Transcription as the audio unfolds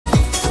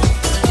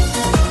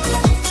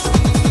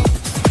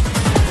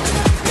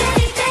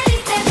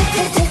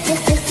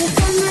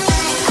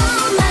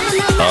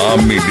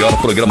melhor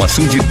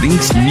programação de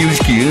Dance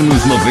Music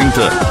anos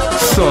 90.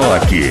 Só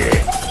aqui.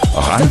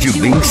 Rádio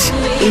Dance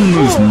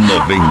anos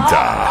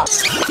 90.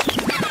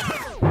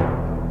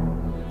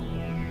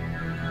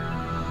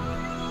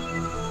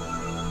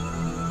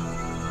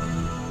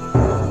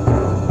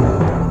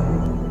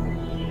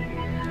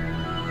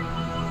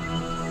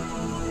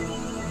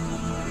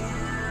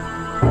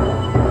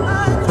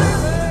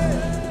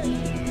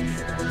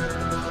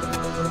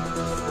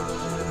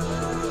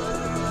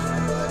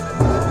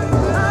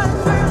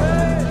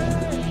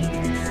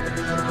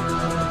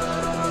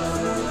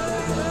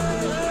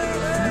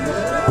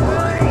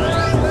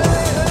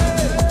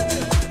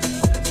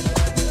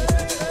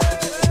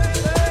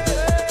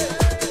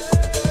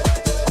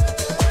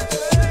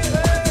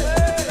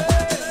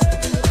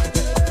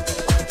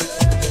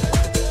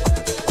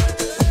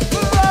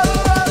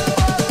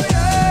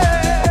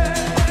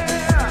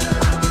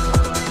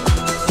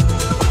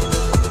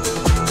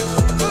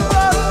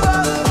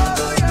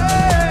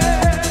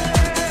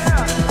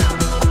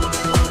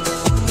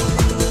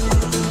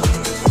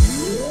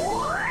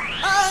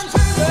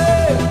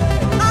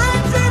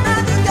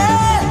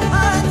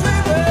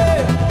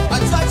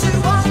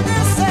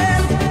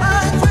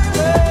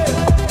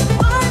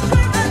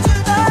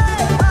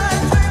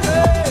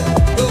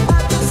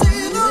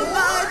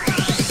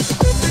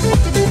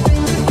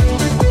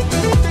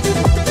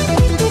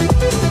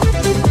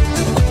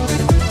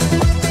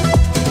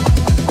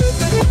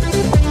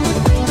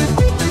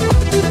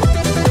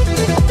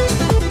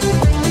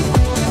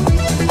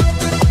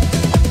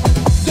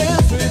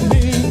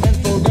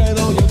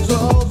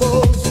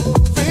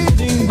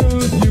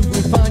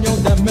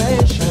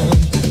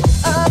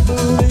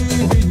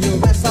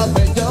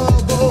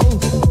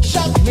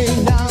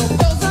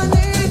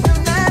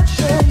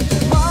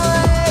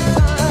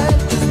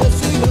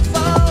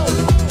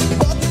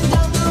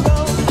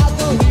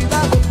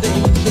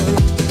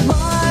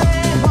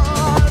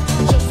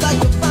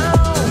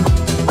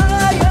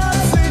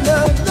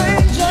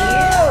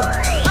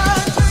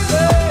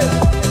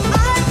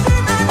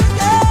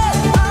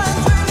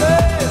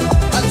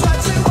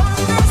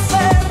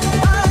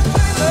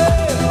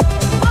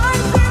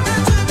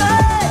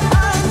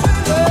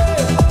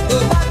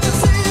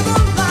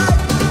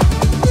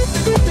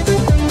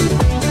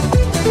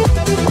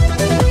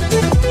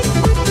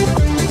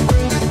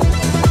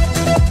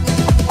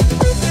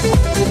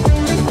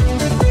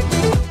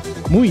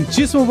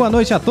 Muitíssimo boa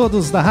noite a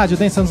todos da Rádio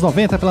Dance Anos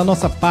 90 pela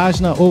nossa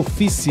página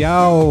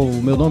oficial.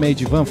 Meu nome é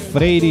Edivan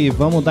Freire.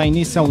 Vamos dar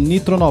início ao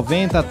Nitro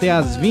 90 até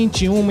as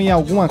 21 e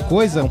alguma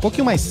coisa, um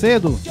pouquinho mais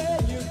cedo,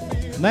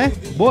 né?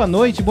 Boa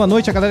noite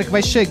a galera que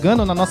vai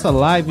chegando na nossa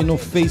live no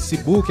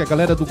Facebook, a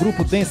galera do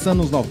grupo Dance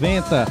Anos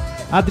 90.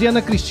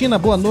 Adriana Cristina,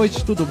 boa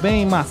noite, tudo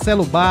bem?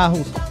 Marcelo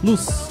Barros,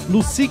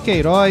 Luci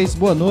Queiroz,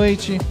 boa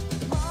noite.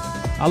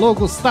 Alô,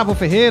 Gustavo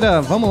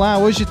Ferreira, vamos lá,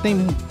 hoje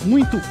tem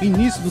muito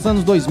início dos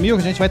anos 2000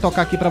 que a gente vai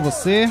tocar aqui pra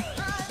você.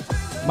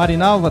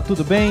 Marinalva,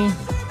 tudo bem?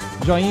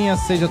 Joinha,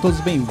 seja todos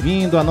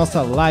bem-vindos à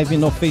nossa live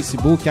no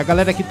Facebook. A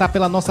galera que tá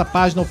pela nossa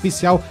página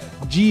oficial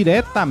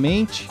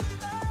diretamente.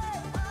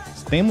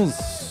 Temos,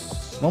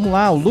 vamos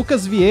lá, o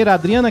Lucas Vieira,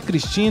 Adriana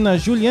Cristina,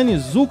 Juliane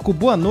Zuco,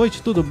 boa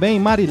noite, tudo bem?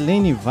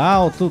 Marilene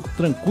Val, tudo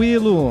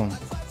tranquilo?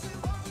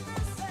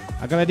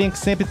 A galerinha que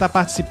sempre está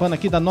participando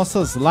aqui das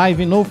nossas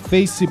lives no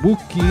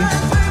Facebook.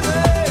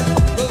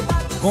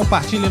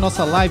 Compartilhe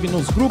nossa live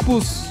nos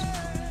grupos.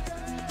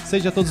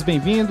 Seja todos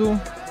bem-vindos.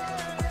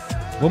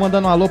 Vou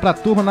mandando um alô pra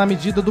turma na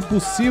medida do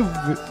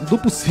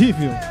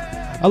possível.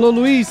 Alô,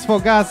 Luiz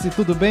Fogassi,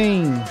 tudo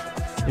bem?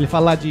 Ele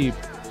fala de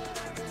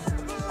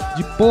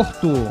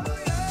Porto.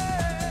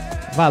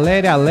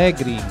 Valéria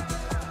Alegre.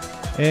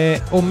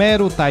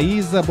 Homero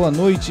Thaísa, boa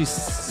noite.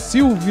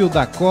 Silvio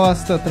da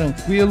Costa,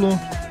 tranquilo.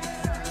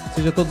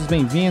 Seja todos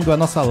bem-vindos à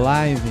nossa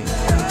live.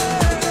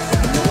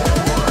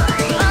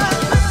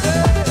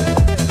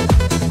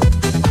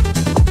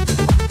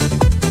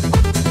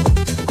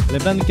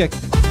 Lembrando que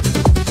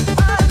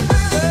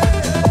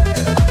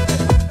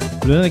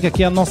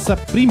aqui é a nossa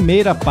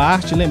primeira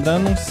parte.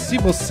 Lembrando, se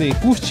você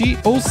curtir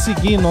ou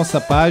seguir nossa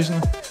página,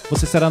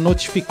 você será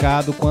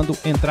notificado quando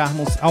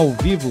entrarmos ao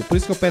vivo. Por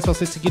isso que eu peço a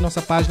você seguir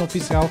nossa página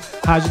oficial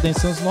Rádio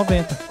Dance Anos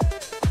 90.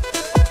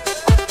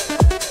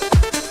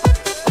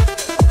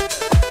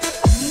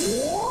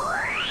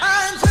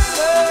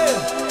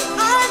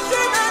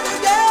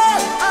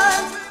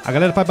 A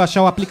galera vai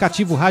baixar o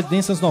aplicativo Rádio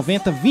Dance Anos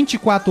 90,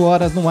 24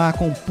 horas no ar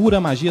com pura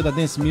magia da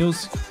Dance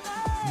Music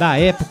da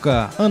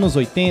época, anos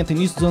 80,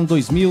 início dos anos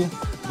 2000.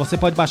 Você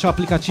pode baixar o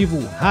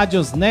aplicativo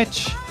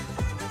Radiosnet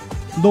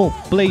no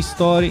Play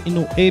Store e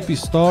no App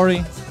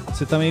Store.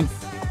 Você também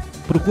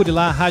procure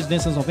lá Rádio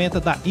Dance Anos 90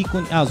 da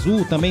ícone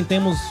azul. Também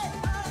temos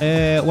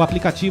o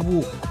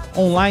aplicativo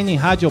online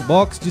Radio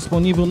Box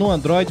disponível no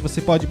Android. Você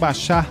pode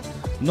baixar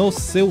no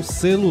seu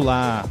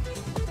celular.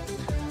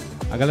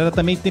 A galera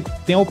também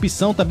tem a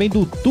opção também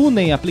do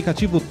Tune,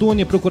 aplicativo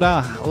Tune,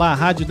 procurar lá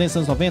Rádio Dance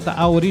Anos 90,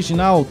 a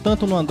original,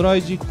 tanto no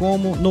Android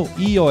como no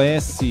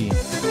iOS.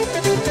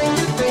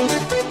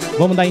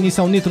 Vamos dar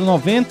início ao Nitro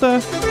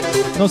 90.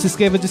 Não se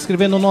esqueça de se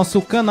inscrever no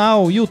nosso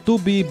canal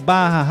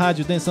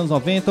YouTube/Rádio Dance Anos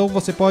 90, ou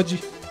você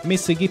pode me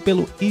seguir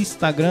pelo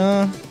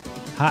Instagram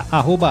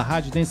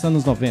 @Rádio Dance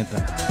Anos 90.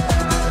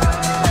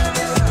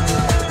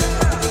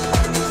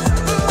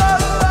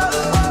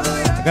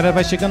 A galera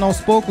vai chegando aos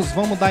poucos,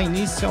 vamos dar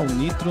início ao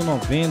Nitro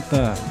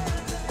 90.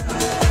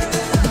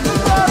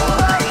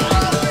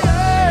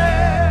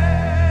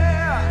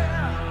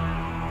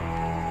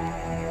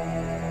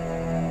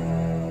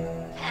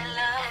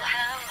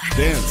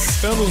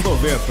 Dance Anos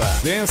 90,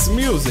 Dance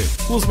Music,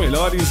 os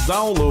melhores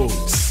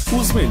downloads,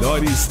 os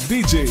melhores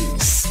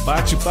DJs,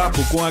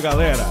 bate-papo com a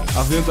galera,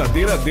 a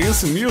verdadeira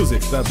Dance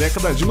Music da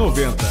década de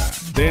 90.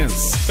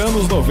 Dance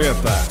Anos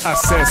 90,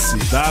 acesse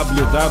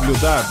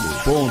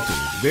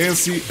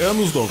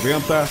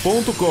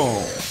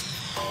www.danceanos90.com.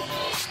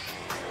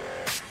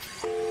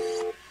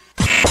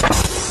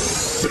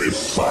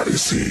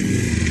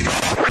 Prepare-se,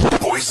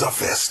 pois a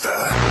festa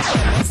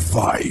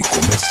vai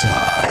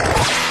começar.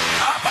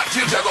 A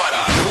partir de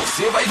agora,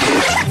 você vai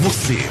ver,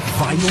 você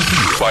vai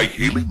ouvir, Vai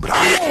relembrar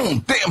um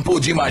tempo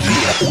de magia,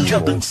 onde a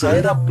dança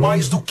era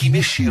mais do que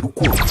mexer o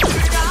corpo.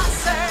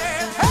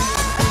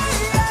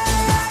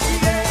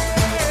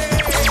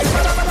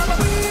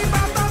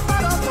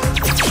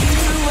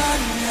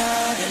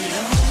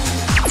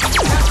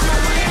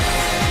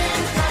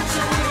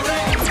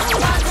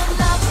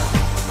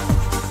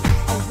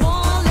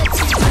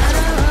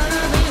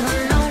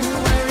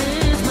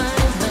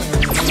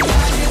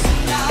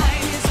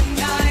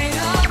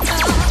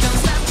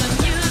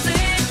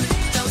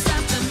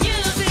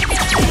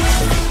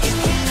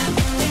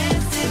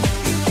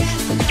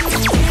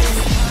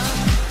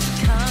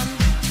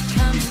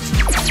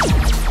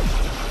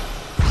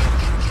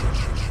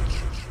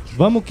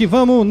 Vamos que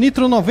vamos,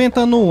 Nitro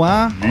 90 no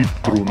ar.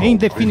 Em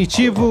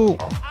definitivo,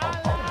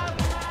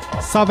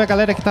 salve a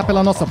galera que tá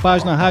pela nossa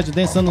página Rádio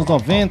Dance Anos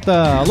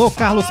 90. Alô,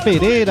 Carlos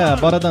Pereira,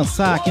 bora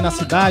dançar aqui na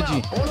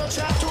cidade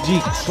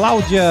de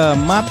Cláudia,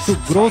 Mato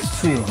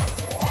Grosso.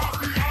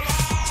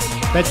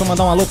 Pede pra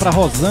mandar um alô pra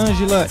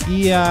Rosângela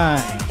e a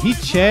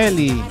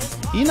Richelle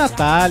e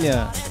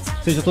Natália.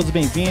 Sejam todos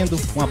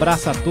bem-vindos, um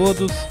abraço a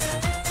todos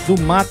do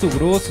Mato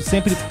Grosso,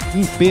 sempre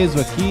em peso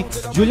aqui.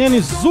 Juliane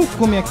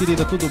Zucco, minha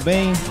querida, tudo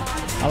bem?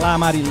 Olá,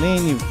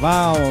 Marilene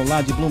Val,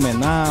 lá de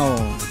Blumenau.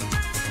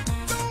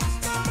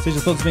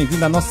 Sejam todos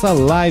bem-vindos à nossa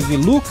live.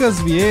 Lucas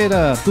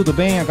Vieira, tudo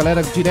bem? A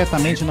galera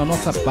diretamente na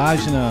nossa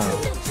página.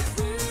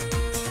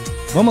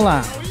 Vamos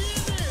lá.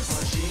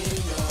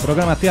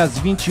 Programa até às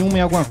 21 e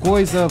alguma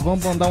coisa.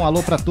 Vamos mandar um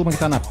alô pra turma que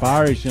tá na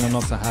página, na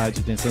nossa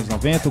rádio Dance Anos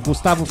 90.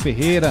 Gustavo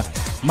Ferreira,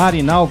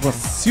 Marinalva,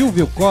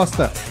 Silvio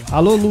Costa.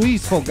 Alô,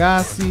 Luiz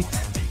Fogassi,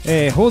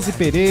 Rose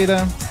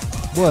Pereira,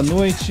 boa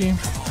noite.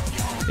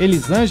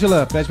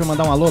 Elisângela, pede pra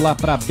mandar um alô lá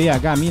pra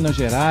BH, Minas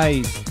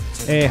Gerais.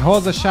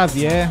 Rosa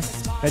Xavier,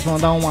 pede pra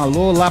mandar um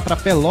alô lá pra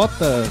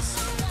Pelotas.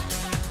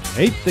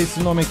 Eita, esse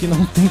nome aqui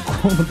não tem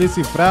como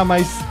decifrar,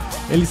 mas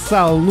ele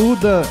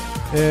saluda,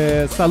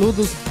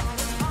 saludos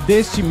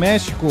deste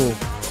México.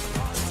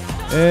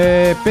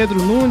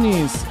 Pedro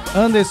Nunes,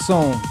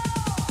 Anderson,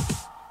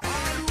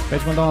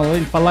 pede pra mandar um alô,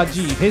 ele falar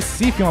de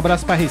Recife, um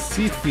abraço pra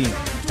Recife.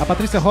 A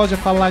Patrícia Roja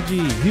falar de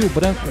Rio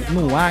Branco,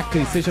 no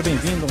Acre, seja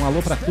bem-vindo, um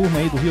alô pra turma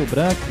aí do Rio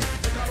Branco.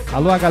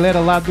 Alô a galera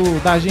lá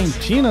da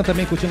Argentina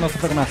também curtindo nossa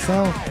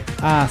programação.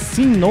 A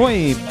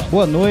Sinoi,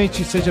 boa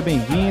noite, seja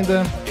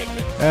bem-vinda.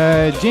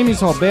 James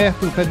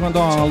Roberto, pede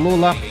mandar um alô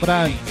lá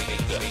pra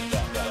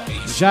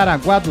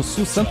Jaraguá do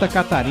Sul, Santa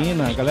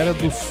Catarina. A galera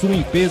do Sul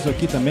em peso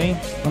aqui também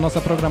na nossa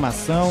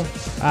programação.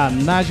 A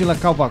Nájila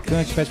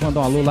Calvacante pede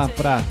mandar um alô lá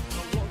pra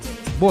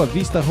Boa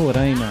Vista,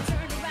 Roraima.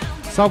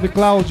 Salve,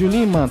 Cláudio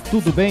Lima,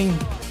 tudo bem?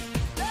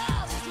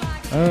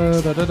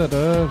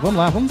 Vamos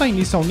lá, vamos dar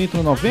início ao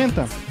Nitro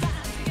 90.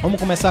 Vamos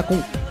começar com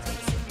o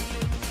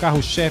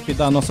carro-chefe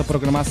da nossa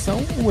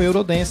programação, o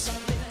Eurodance.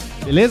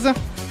 Beleza?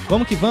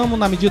 Vamos que vamos,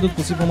 na medida do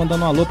possível,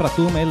 mandando um alô pra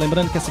turma. E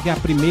lembrando que essa aqui é a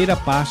primeira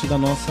parte da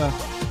nossa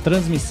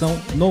transmissão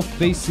no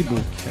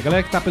Facebook. A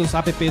galera que tá pelos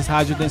apps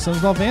Rádio Dance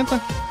Anos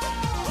 90,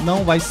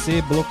 não vai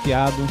ser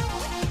bloqueado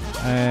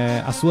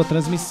a sua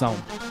transmissão.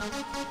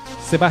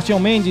 Sebastião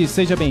Mendes,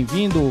 seja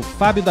bem-vindo.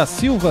 Fábio da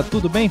Silva,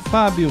 tudo bem,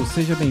 Fábio?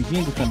 Seja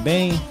bem-vindo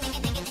também.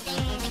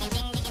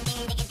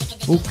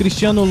 O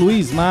Cristiano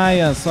Luiz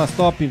Maia, suas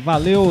top,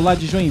 valeu, lá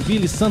de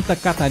Joinville, Santa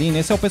Catarina.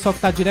 Esse é o pessoal que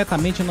está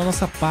diretamente na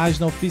nossa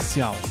página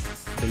oficial,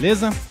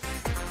 beleza?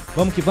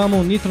 Vamos que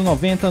vamos, Nitro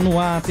 90 no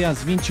ar até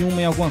as 21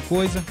 e alguma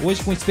coisa.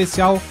 Hoje com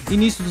especial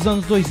início dos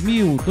anos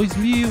 2000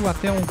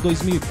 até um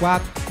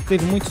 2004.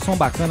 Teve muito som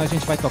bacana, a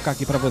gente vai tocar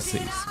aqui pra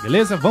vocês,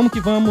 beleza? Vamos que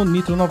vamos,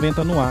 Nitro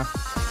 90 no ar.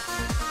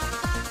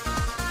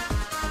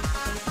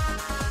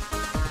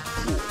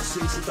 Você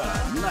está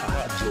na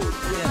Rádio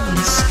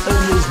Dance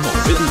Anos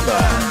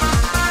 90.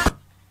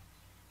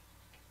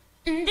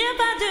 And if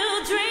I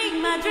do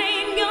dream, I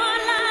dream your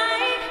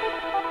life.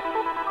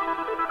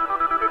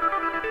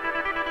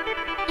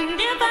 And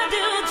if I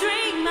do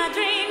dream, I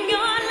dream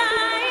your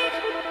life.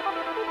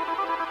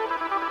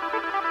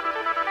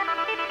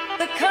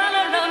 The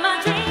color of my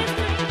dreams.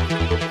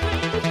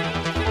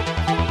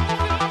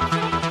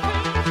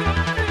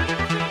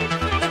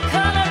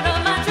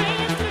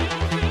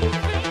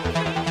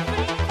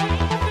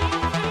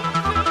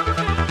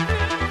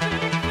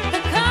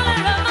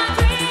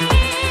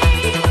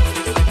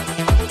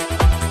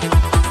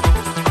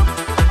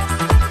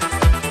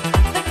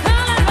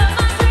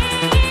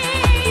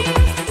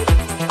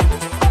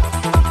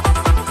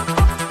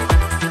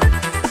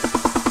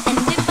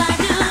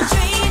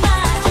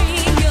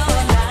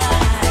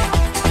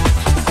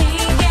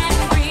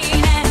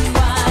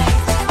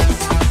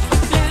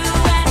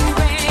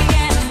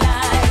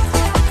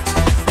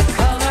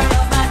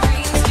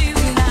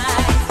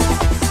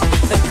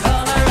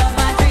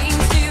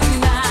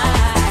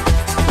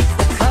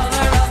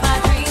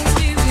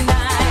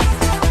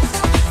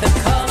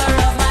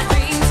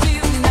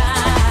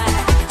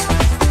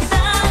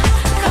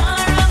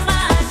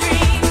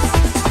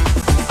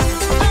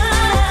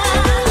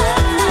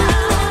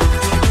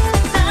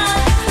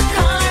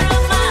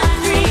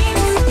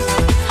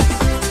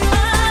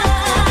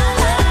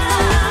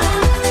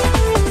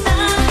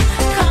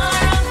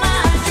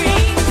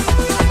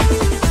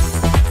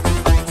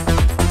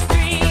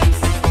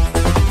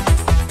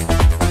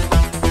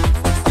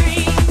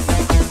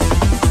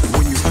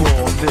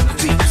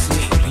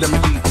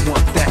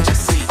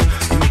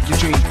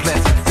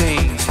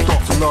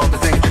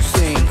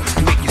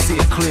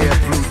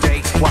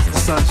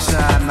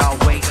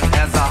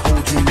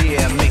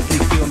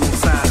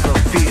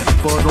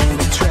 would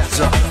only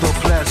treasure the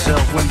pleasure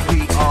when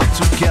we are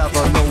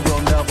together. No,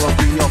 we'll never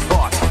be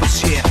apart, but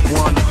share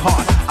one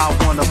heart. I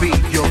wanna be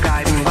your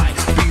guiding light,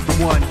 be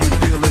the one you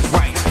feel is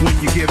right. When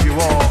you give your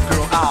all,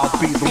 girl, I'll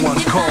be the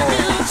one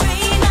called.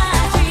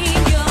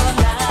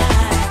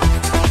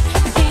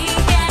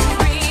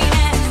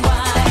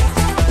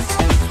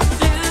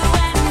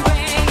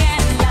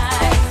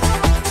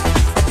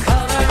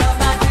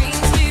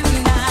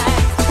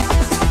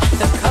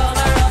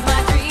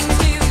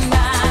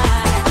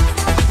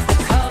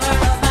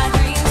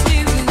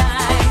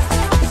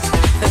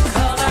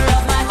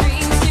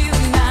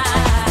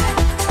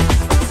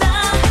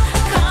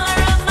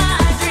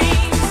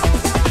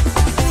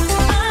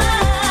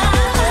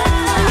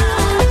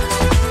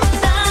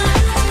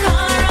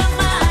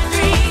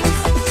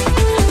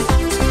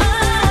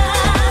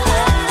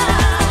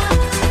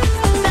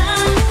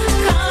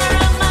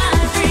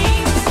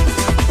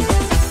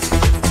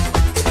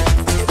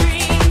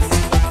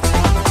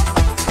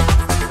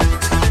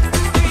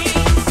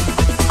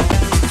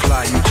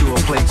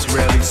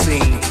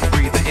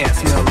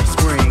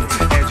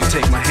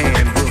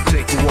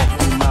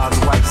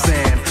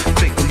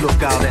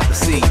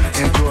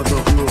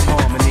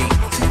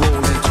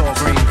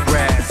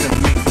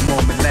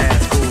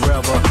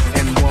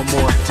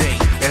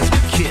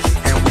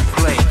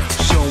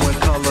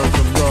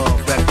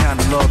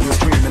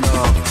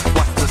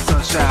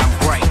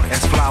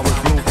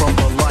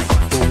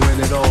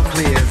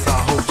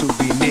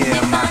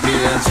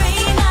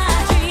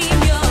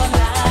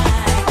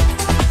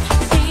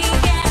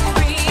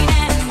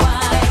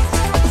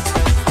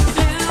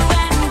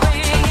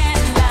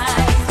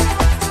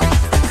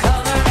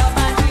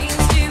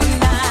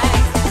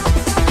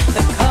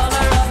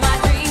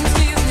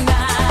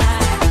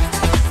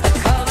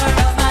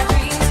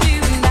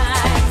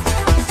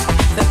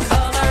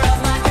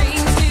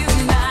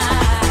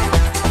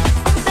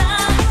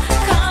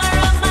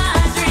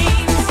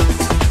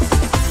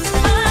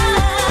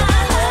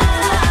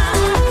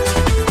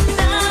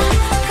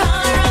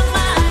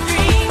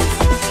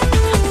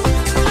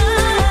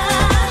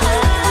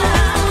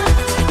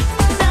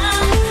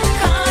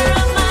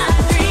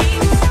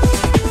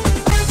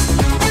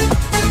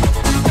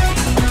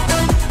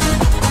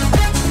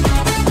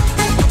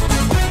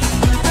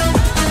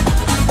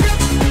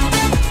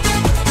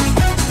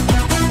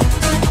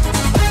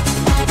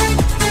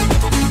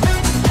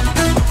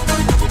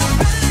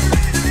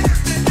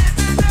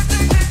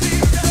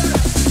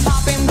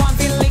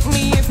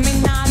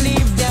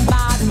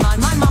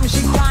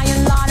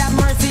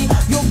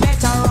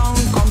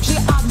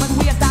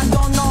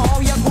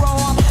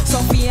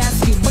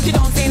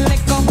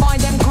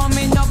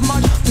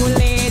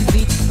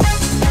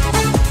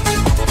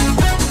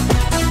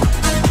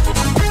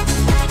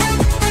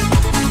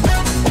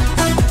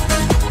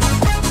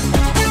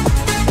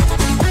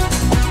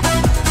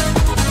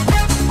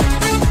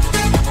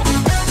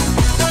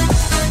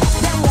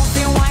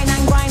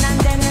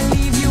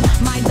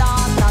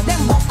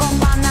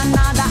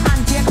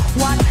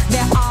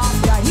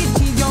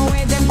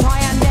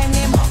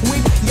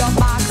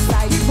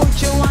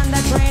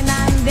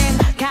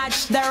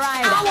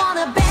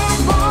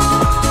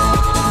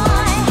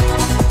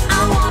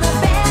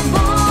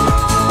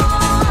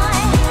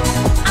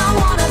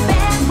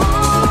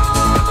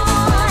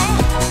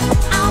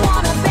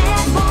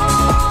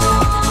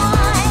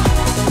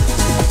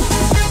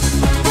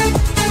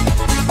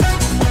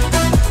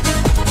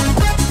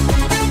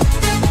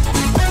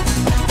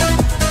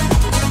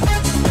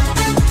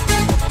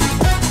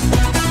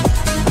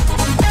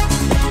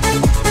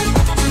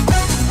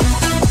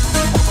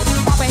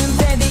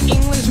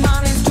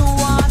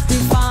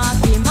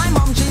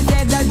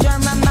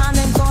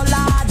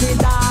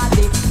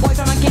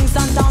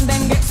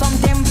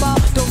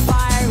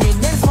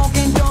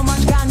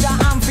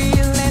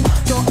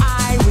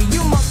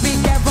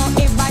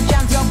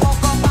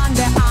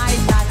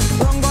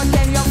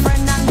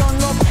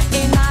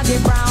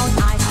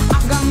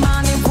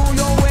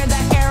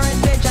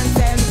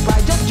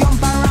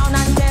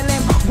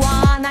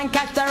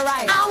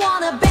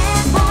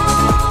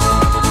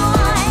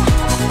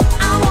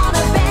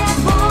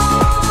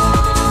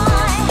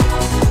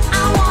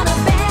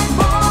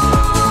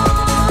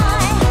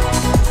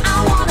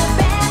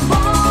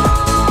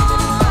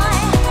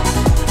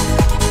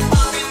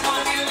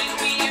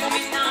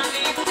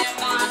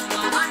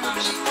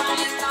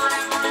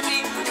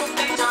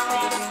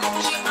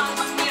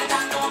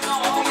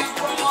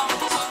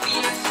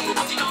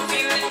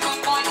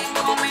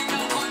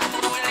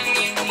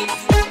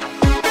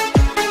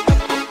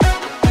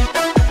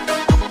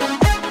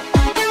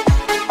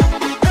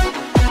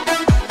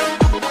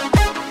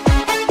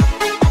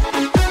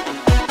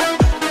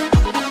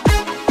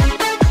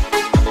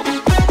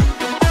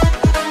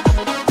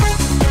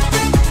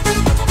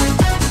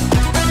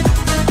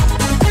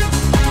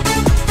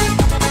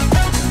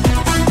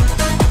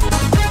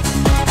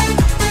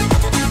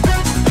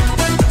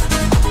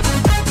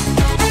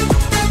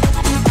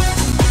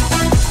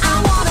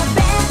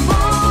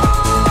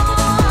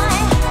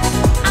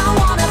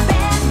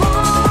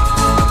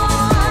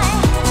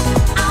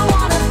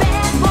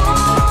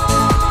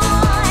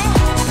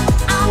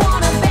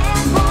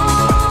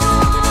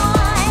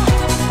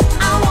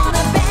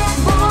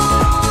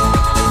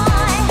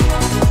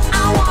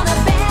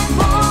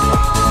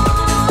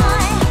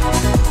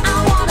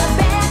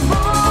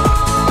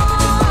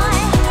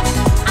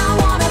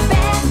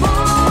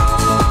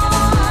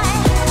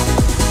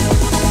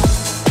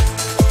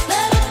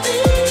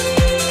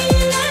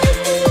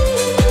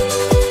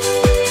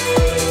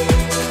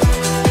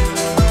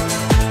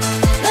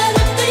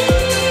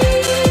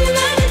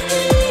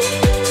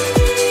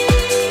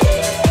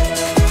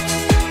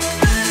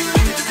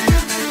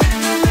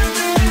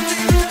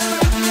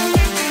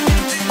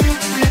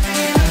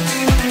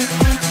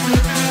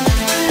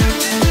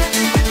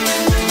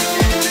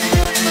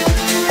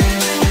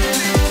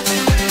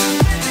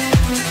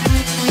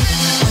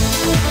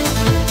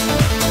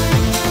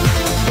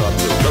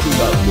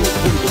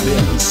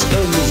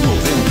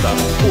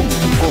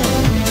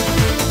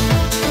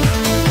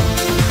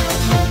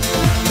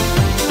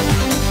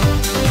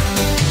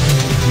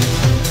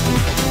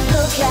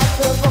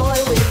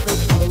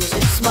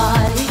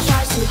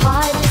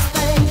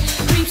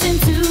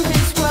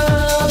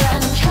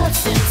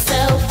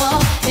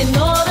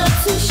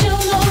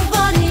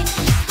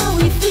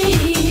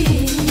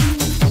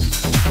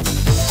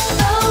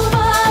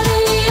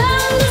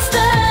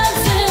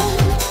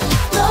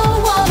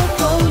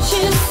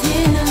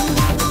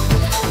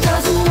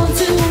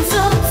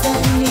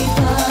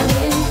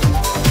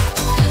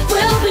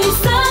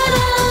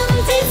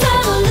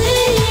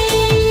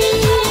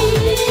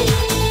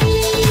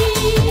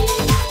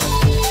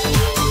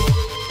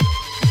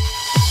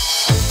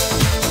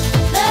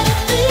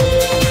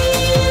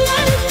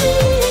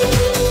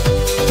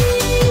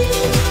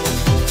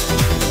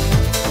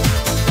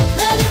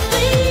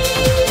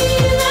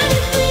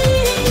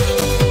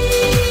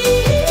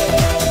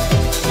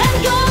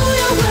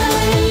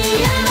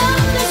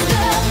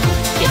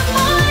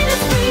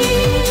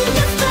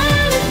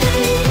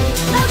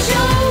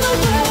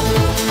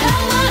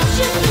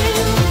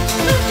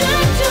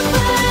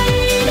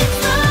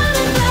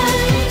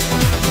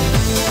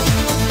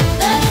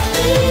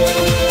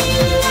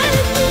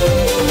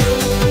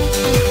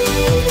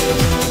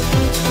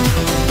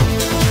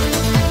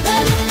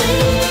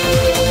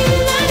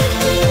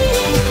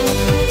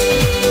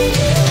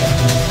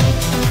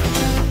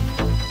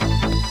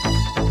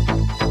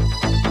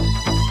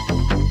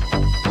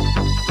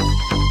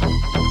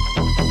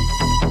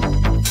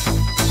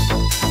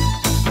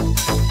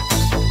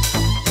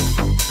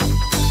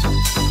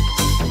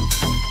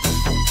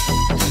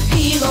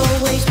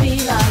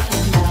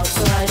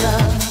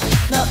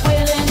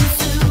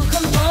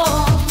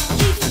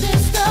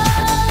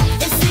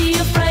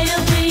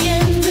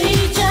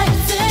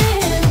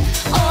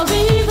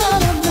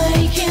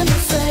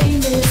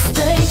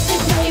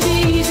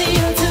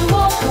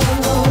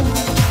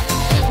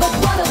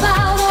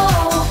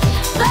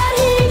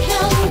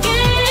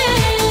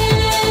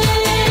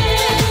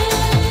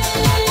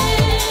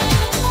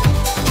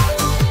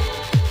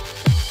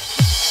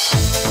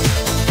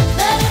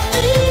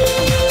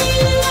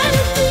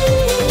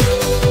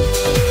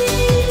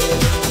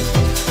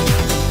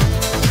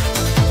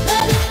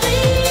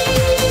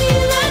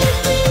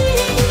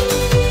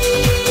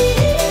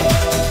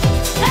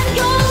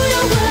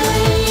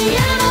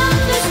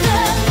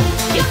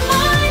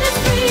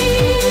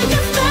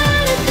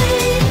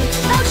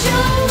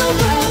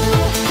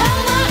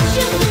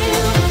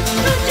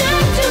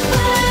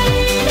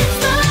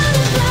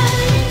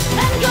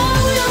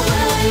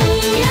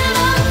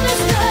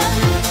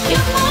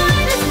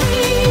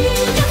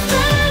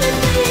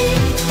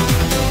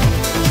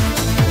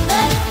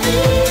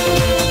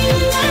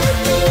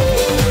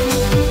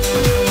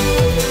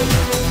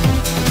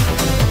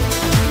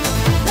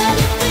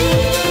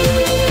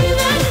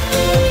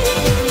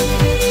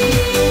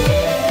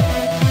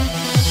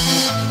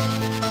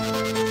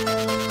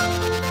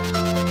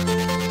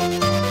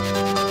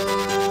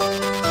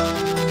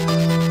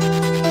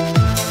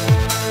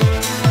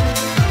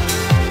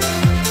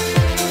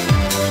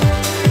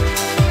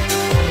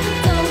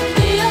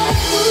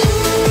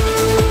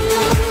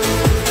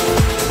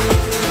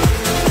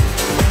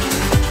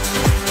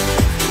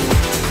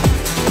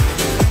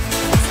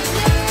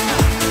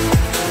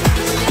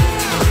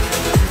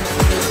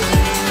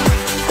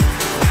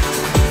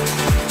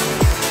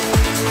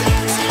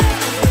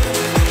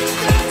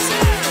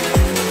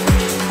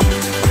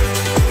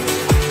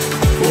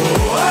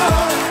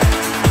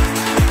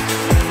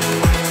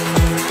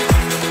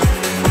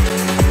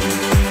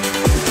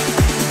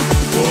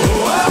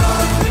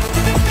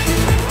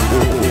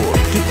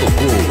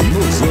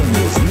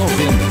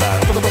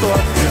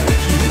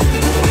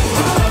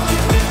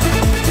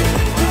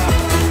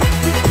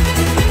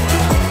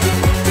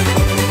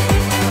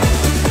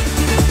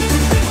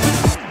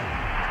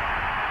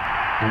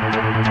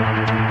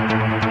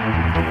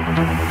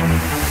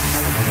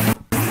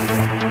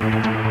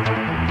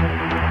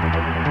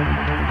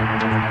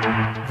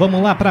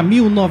 Vamos lá para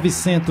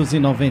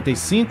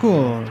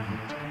 1995.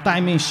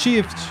 Time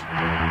Shift.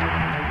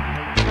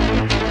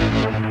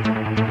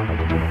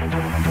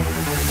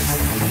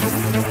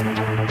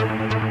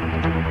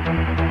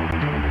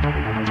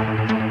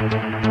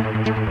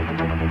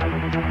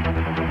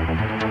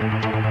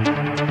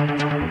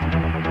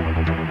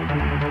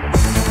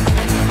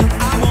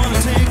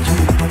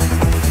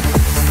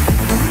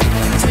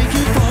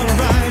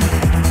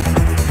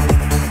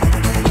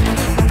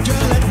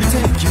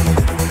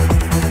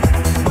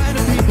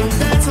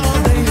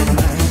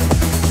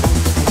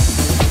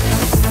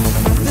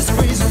 This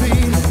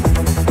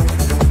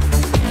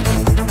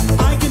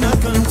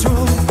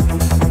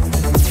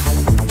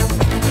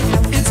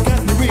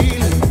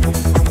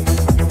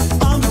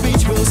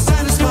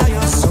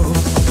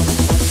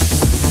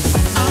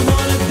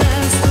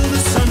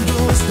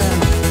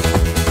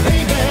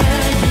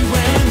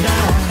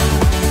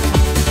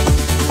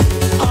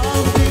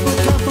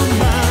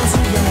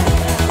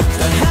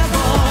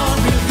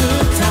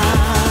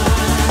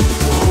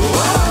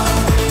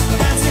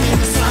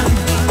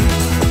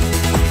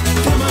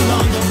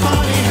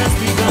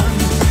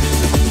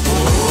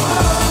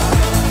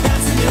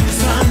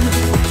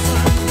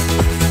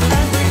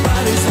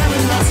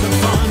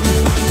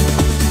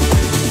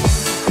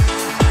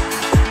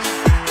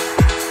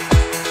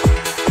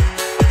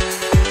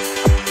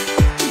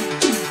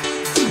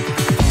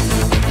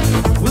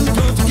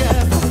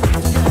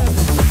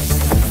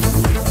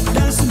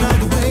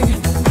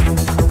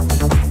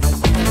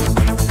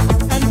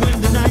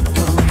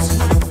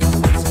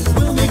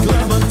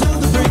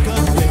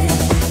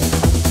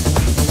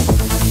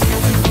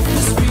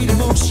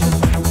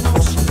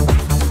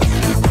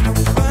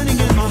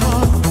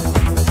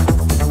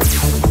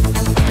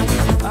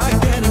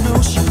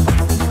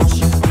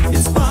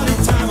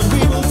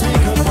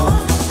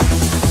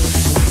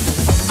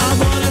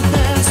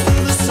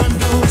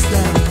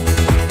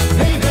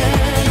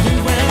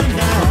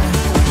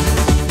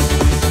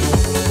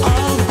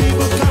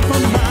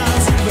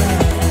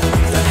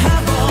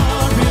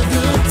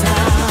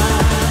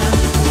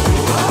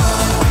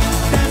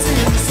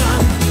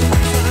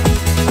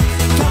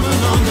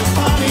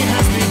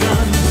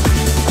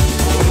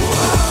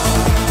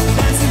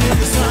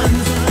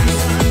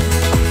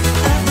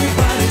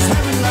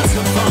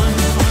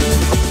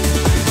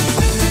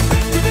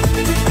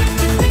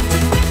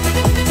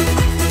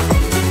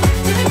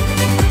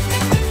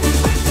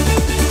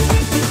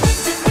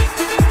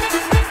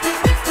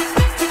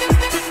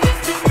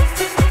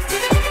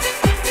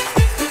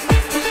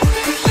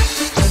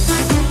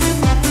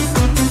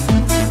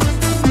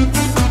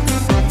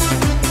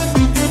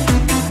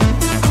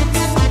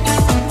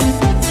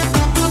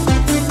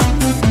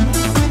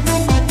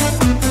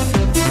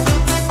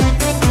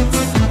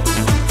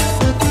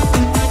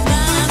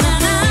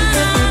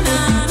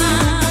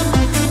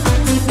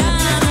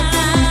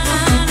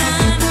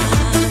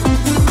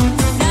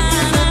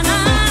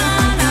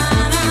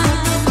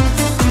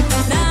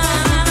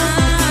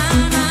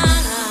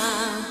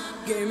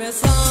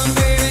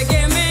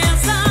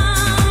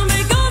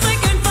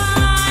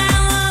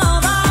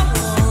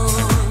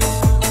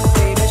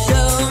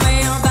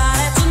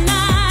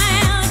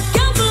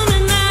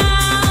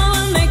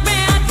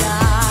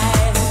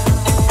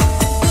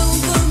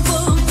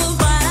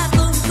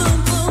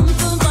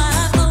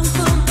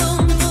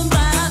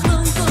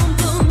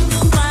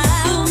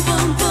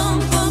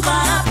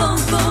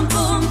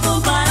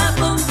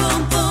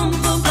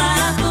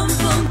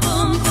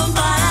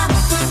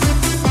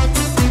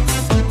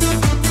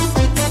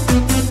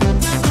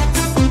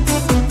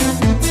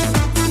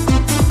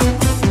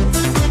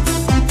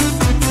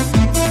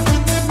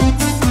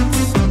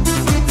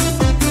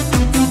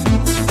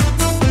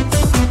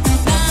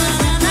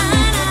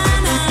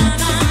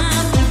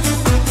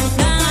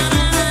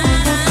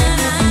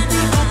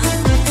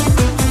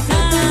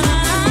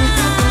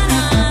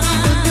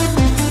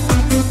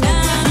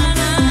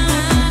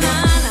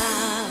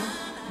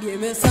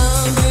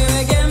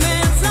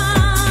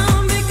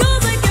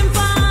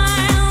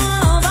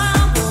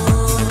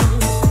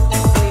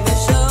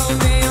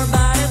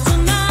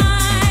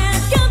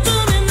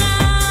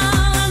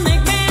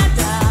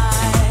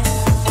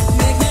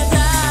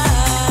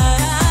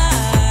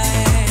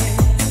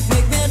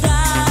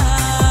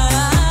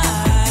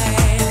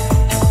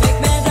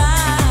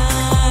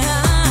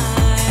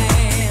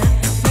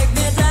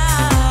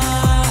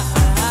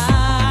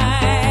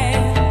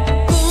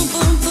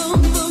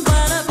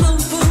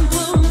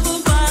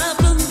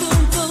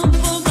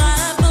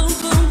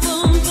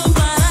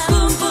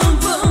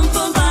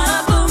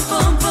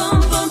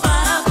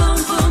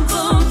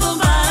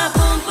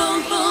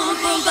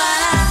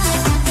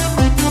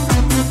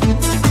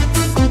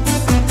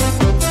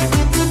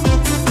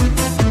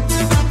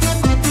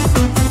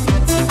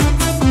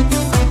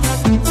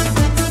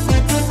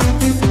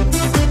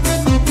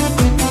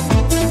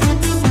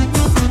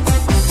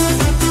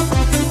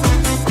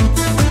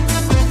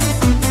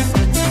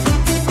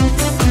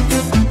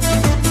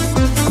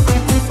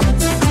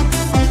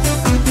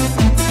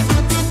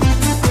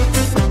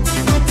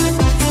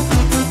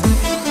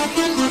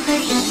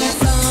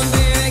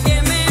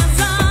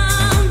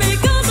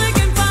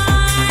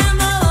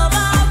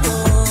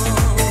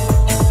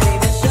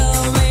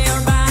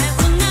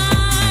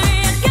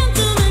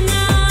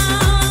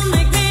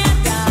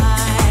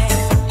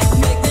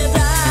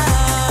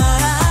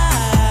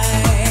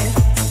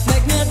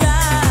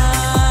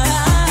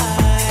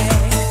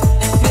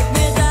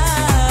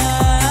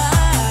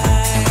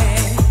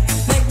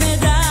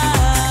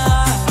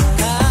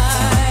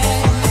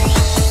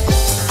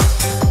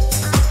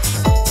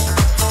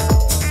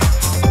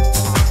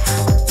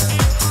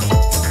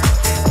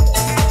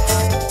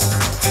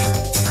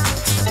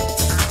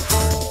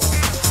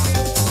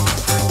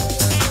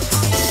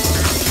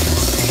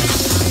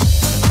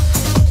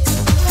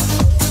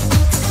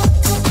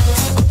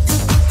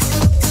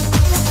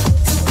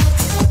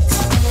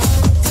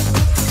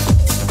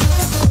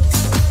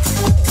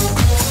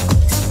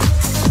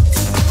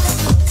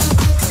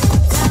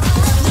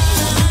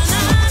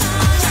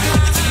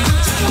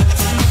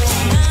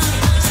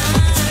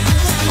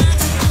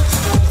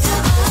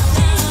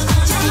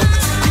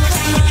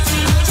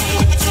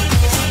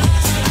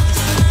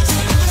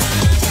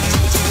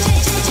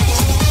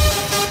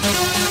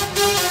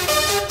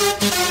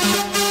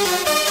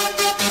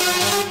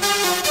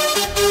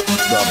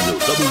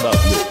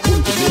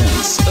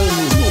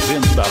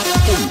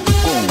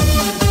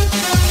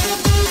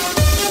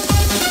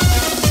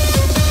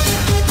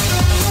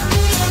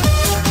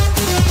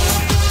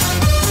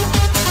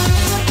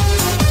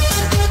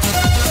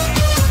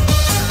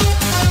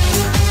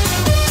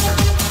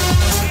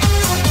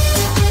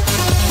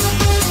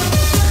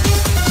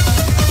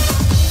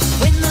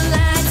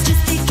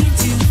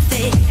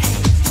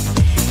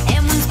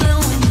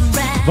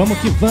Vamos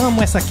que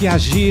vamos, essa aqui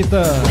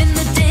agita.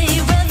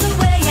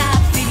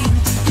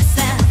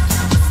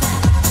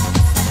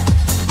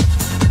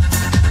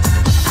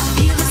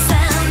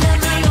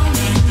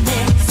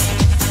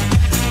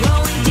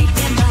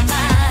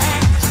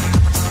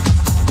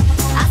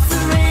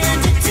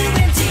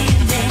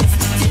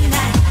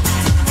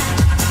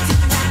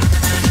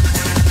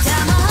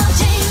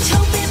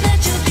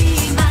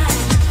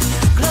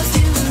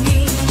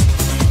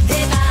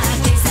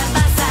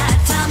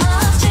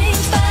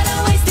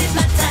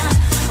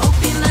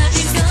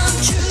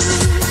 True.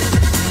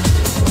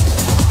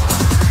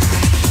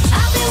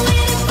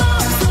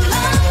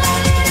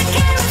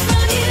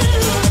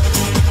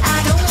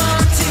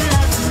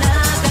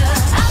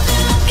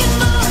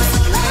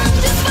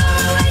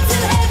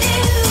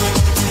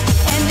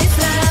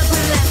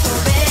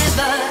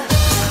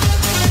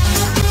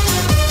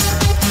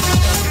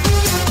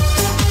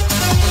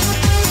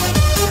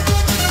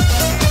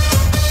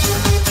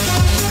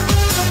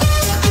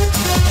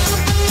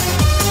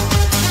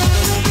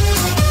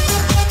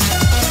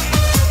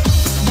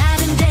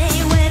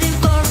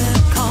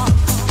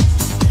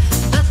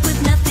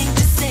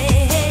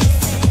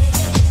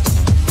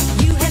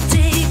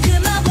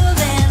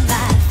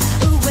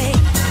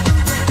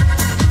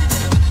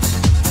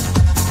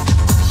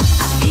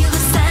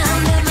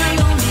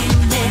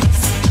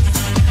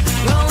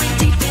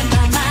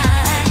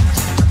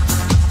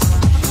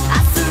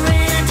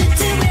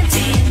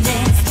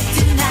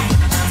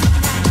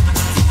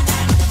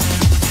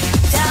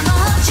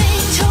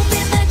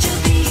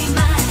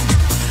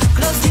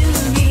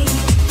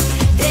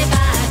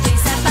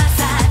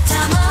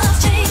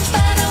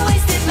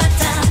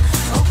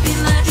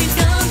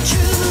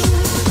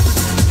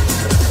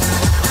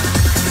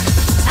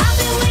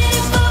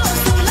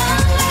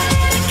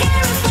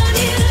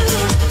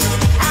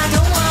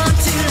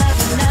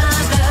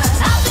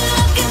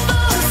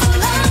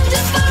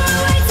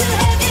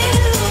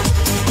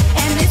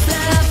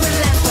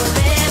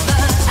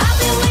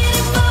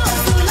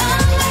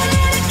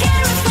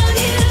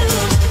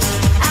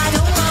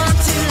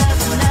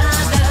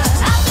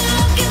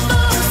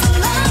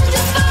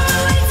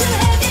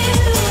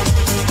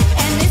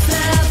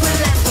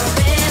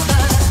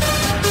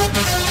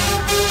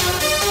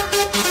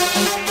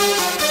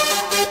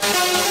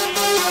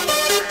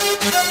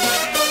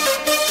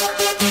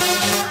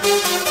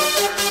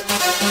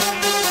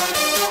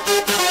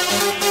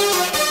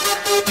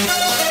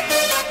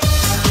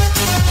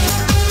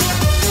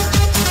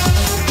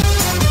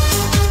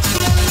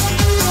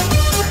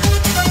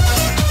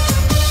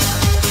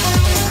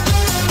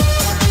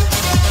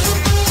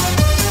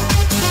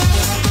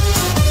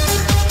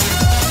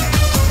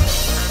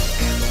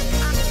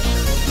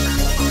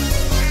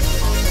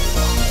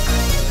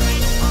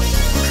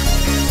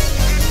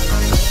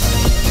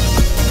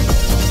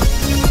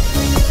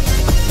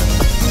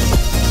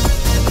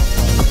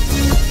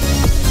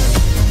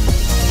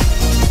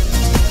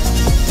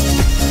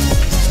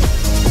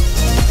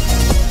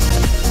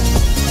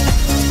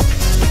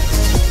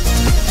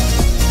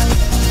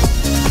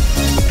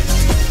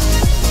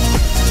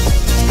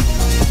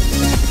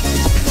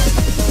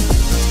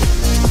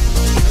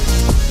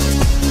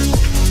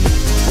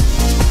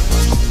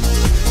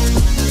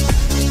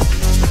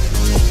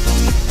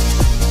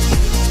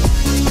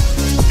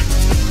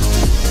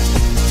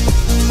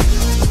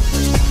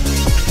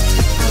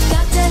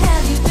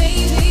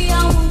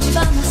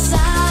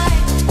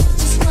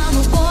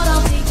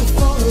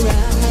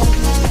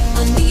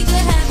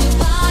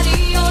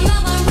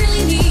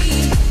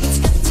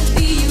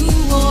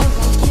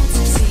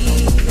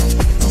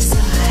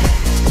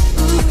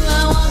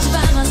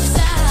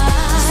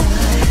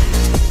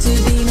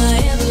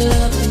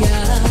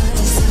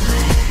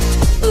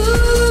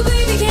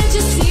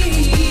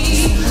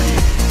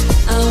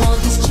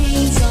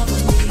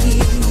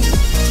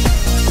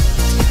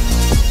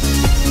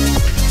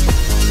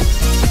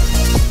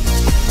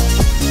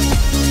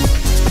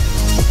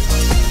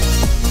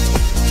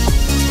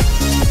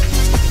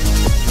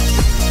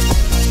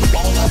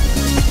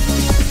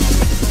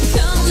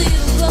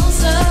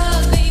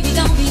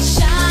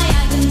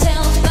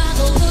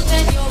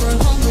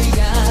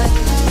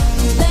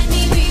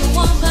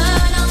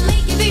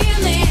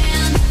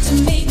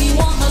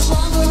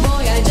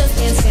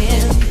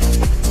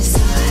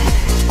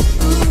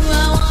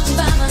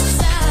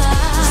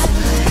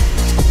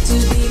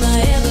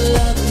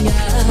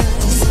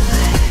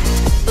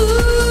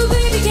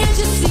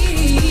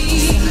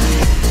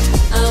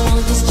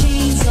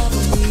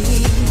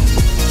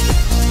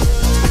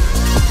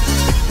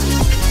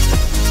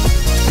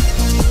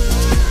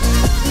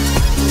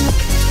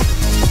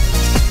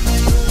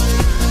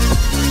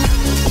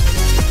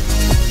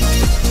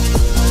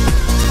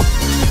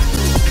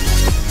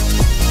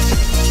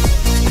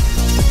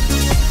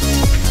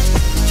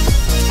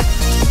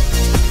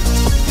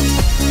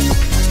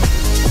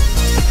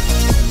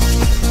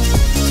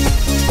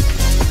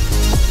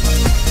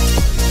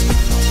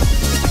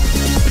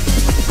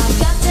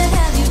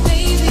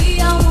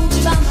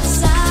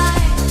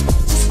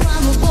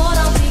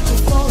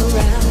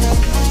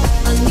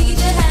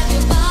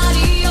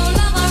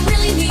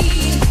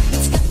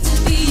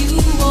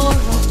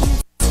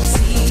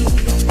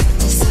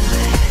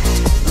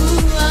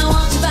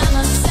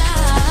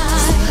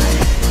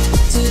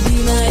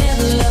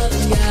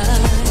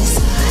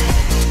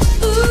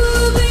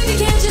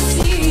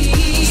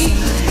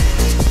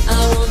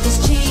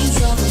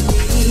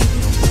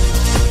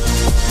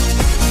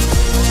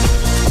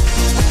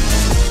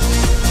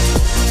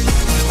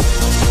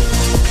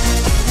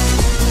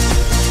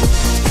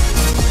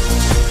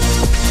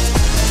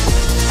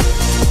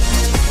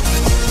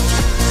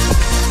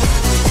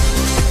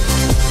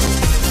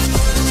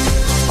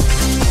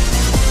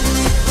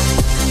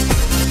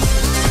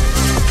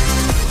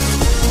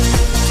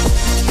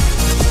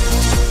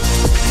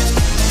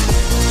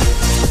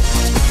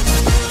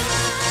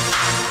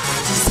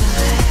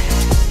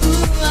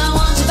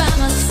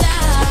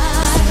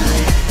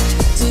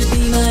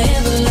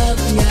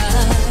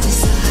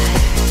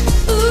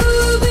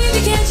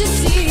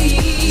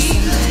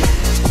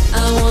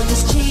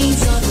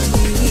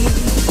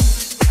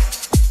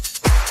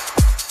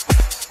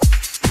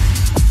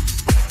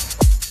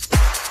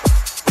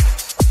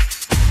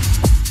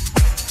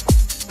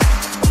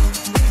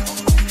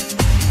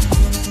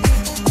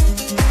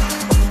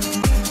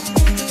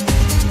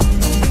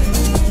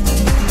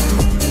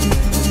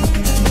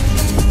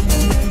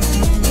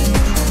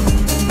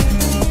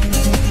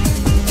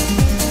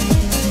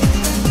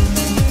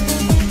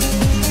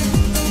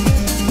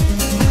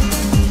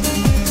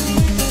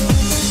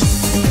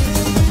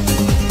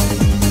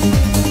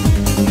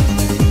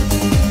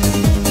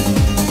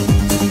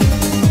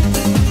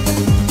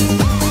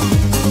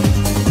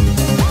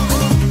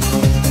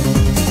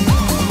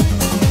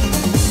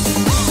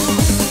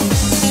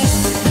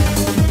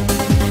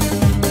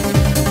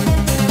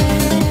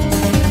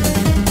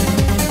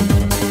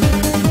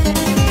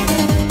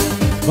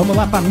 Vamos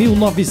lá para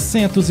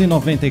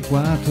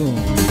 1994.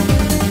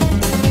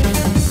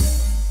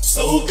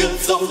 So good,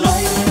 so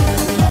right.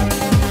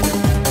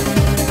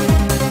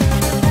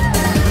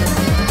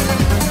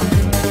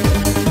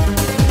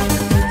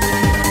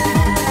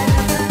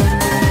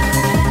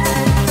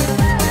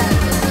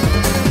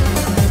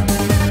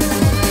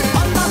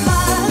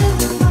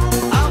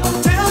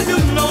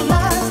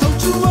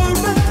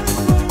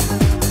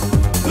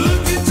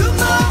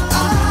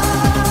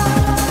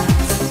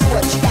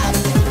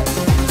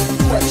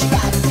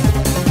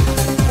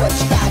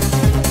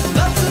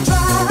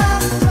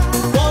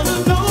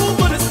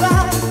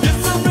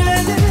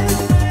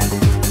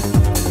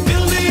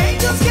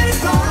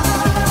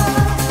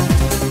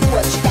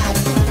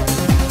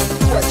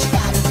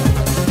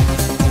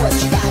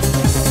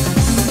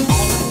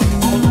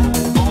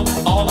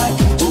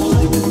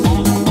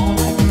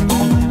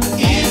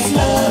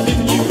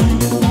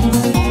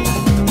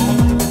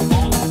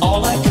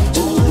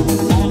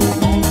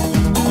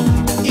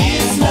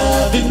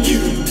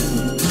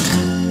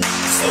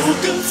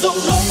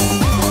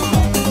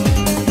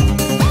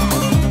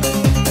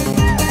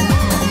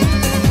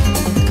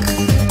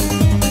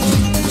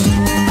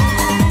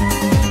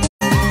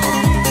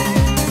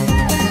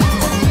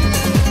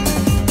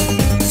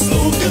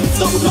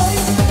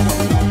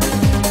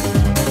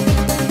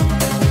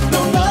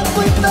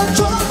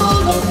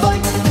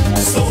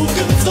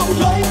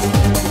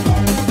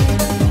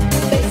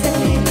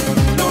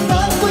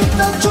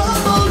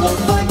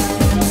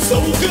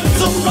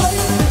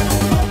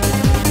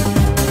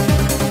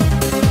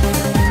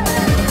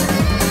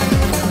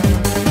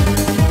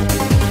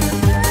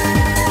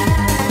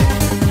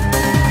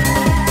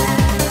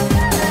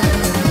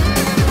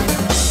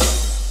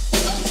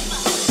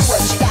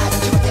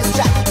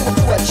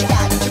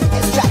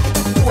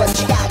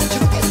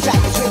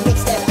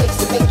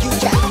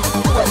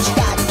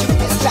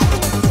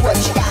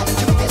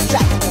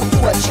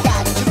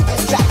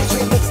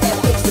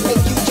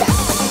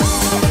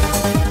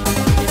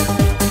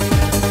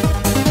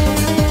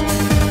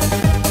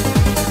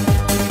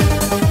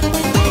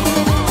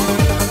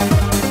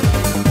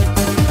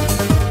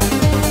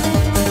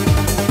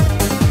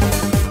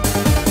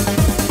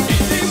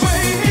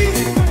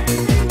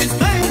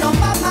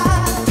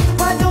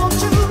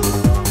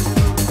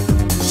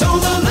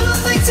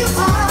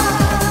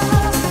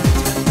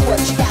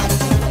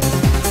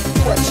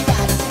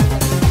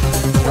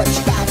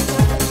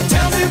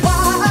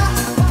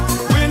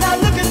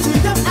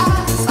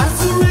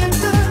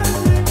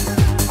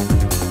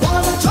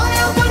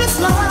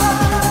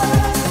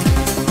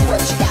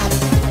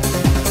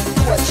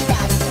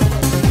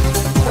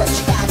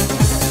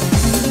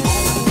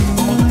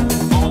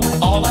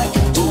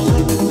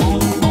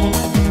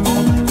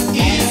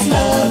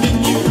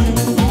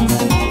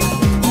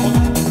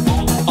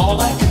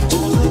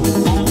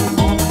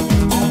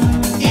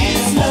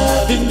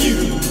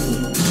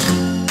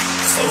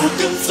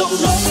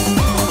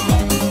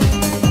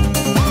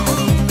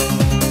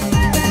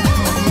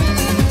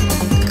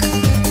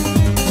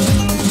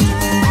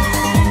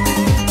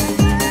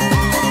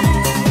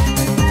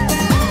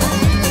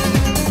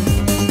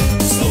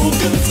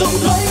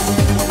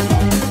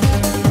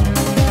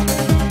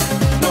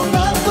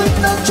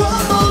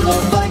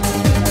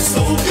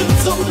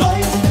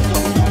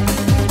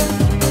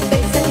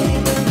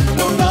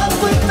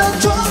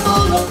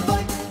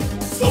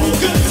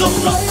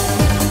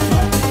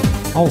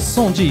 Ao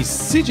som de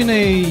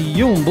Sidney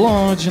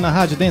Youngblood na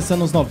Rádio Dance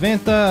anos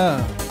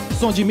 90,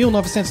 som de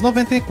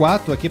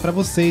 1994 aqui pra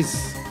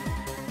vocês,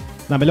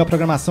 na melhor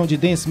programação de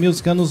Dance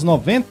Music anos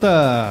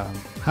 90,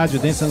 Rádio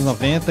Dance anos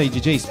 90 e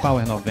DJs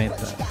Power 90.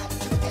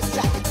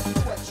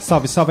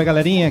 Salve, salve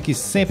galerinha que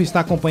sempre está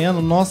acompanhando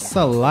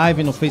nossa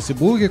live no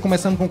Facebook,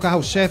 começando com o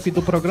carro-chefe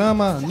do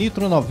programa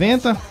Nitro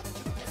 90.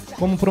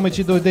 Como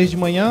prometido desde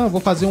manhã,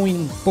 vou fazer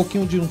um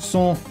pouquinho de um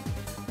som,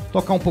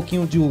 tocar um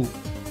pouquinho de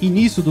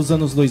início dos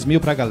anos 2000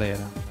 pra galera.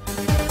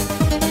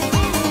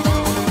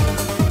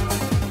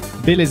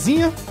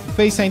 Belezinha? O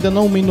Face ainda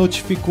não me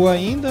notificou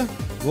ainda.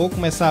 Vou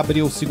começar a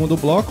abrir o segundo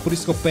bloco, por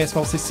isso que eu peço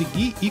para você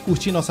seguir e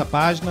curtir nossa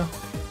página.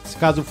 Se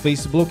caso o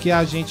Face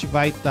bloquear, a gente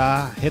vai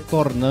estar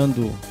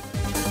retornando.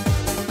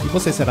 E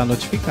você será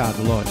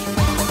notificado,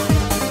 lógico.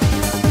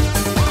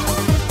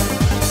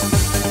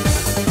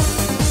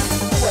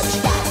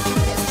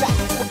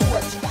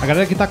 A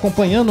galera que está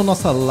acompanhando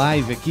nossa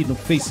live aqui no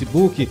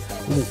Facebook,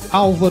 o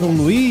Álvaro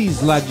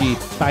Luiz, lá de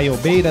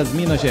Taiobeiras,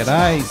 Minas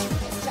Gerais,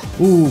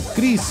 o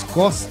Cris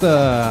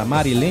Costa,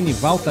 Marilene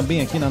Val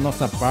também aqui na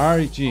nossa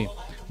parte,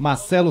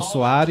 Marcelo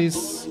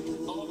Soares,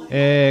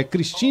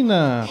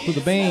 Cristina, tudo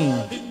bem?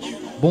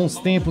 Bons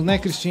tempos, né,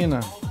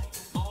 Cristina?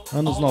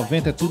 Anos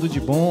 90 é tudo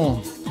de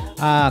bom.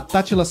 A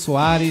Tátila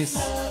Soares,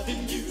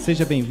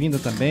 seja bem-vinda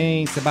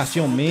também.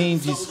 Sebastião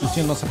Mendes,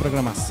 curtindo nossa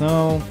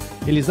programação.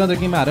 Elisandra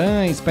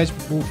Guimarães, pede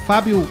o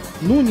Fábio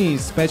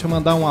Nunes, pede para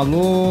mandar um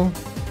alô,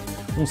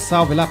 um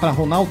salve lá para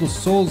Ronaldo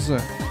Souza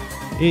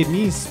e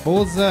minha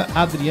esposa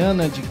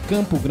Adriana de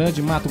Campo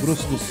Grande, Mato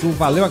Grosso do Sul.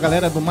 Valeu a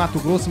galera do Mato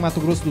Grosso e Mato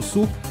Grosso do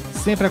Sul,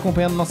 sempre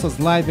acompanhando nossas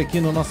lives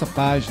aqui na nossa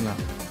página.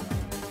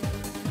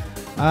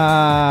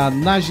 A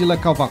Nájila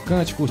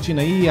Calvacante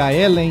curtindo aí, a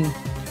Ellen,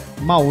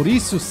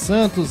 Maurício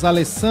Santos,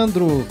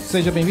 Alessandro,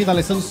 seja bem-vindo,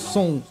 Alessandro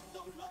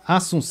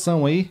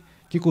Assunção aí,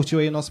 que curtiu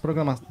aí nosso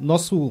programa,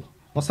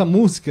 nossa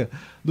música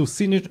do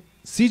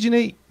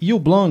Sidney e o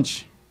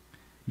Blonde,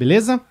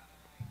 beleza?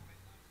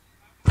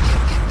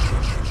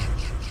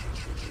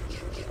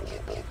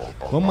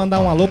 Vamos mandar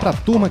um alô pra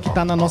turma que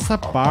tá na nossa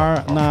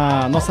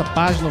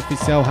página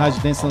oficial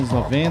Rádio Dance Anos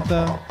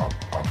 90.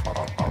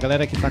 A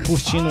galera que tá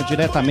curtindo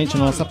diretamente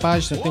na nossa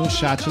página, tem um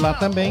chat lá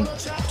também.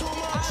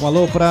 Um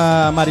alô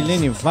pra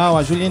Marilene Val,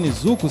 a Juliane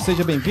Zuco,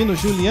 seja bem-vindo.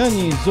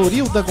 Juliane,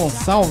 Zorilda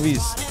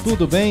Gonçalves,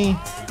 tudo bem?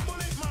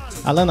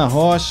 Alana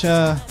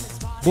Rocha,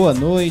 boa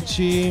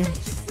noite.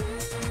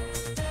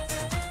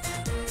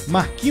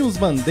 Marquinhos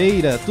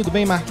Bandeira, tudo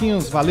bem,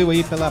 Marquinhos? Valeu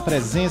aí pela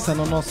presença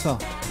na nossa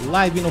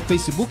live no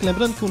Facebook.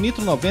 Lembrando que o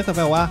Nitro 90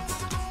 vai ao ar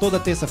toda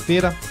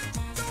terça-feira,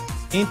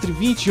 entre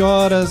 20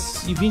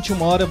 horas e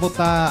 21 horas eu vou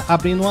estar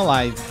abrindo uma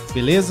live,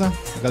 beleza?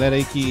 A galera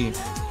aí que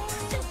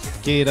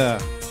queira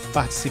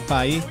participar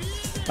aí,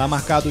 tá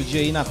marcado o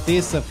dia aí na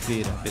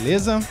terça-feira,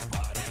 beleza?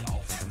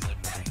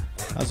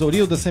 A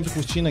Zorilda sempre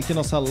curtindo aqui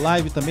nossa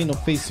live também no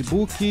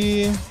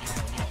Facebook.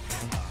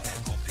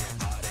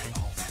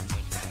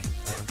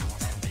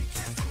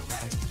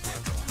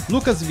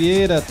 Lucas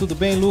Vieira, tudo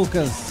bem,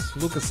 Lucas?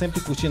 Lucas sempre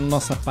curtindo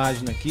nossa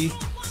página aqui,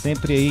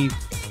 sempre aí.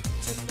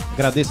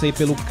 Agradeço aí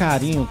pelo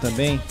carinho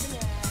também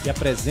e a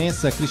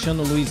presença.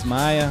 Cristiano Luiz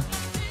Maia,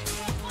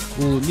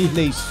 o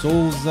Nirley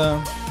Souza,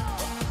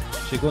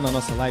 chegou na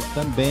nossa live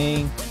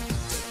também.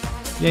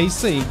 E é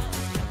isso aí.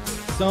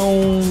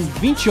 São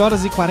 20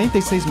 horas e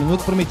 46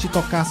 minutos. Prometi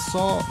tocar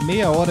só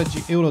meia hora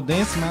de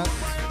Eurodance, mas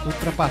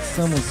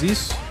ultrapassamos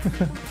isso.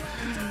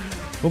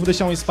 Vamos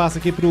deixar um espaço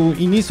aqui pro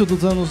início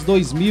dos anos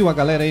 2000. A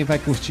galera aí vai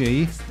curtir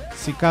aí.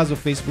 Se caso o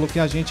Facebook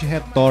a gente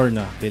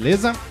retorna,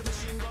 beleza?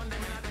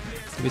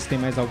 Deixa eu ver se tem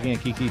mais alguém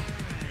aqui que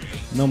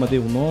não mandei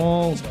o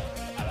nome.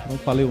 Não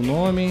falei o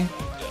nome.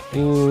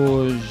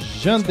 O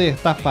Jander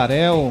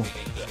Tafarel,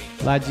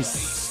 lá de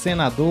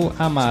Senador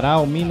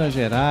Amaral, Minas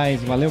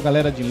Gerais. Valeu,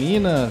 galera de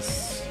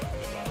Minas.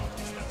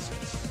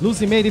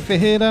 Luzimeire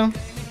Ferreira.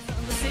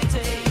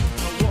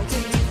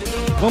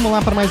 Vamos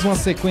lá para mais uma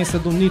sequência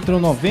do Nitro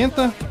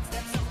 90.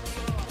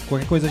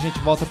 Qualquer coisa a gente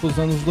volta para os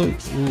anos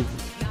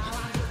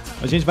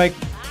A gente vai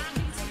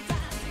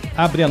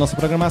abrir a nossa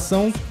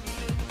programação.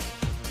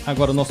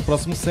 Agora o nosso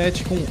próximo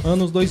set com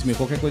anos 2000.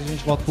 Qualquer coisa a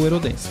gente volta pro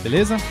Eurodance,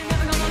 beleza?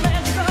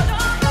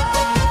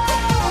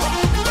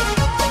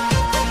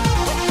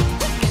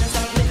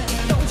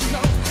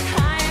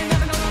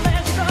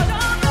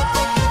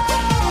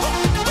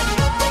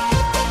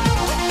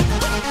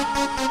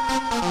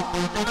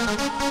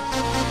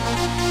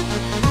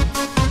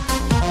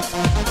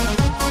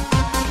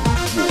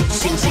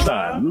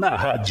 Na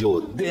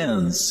Rádio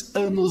Dance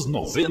Anos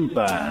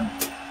 90.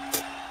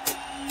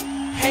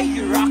 Hey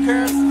you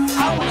rockers,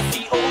 I wanna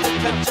see all the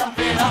club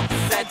jumping up,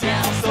 upside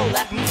down. So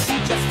let me see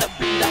just a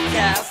beat of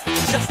chaos,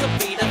 just a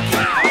beat of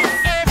chaos.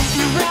 If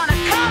you wanna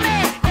come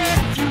in,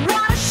 if you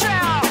wanna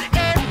show,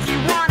 if you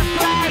wanna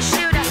play,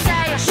 should I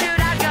stay or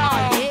should I go?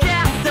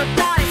 Get the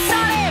party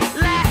started,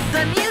 let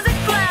the music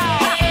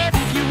flow. If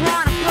you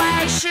wanna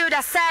play, should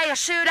I stay or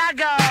should I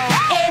go?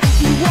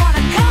 If you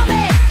wanna come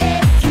in,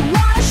 if you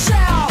wanna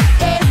show,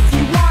 if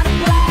you wanna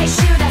play,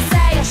 should I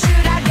stay or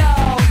should I go?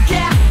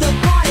 Get the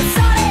party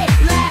started,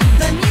 let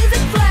the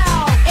music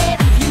flow. If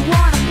you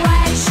wanna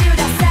play, should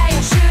I stay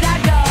or should I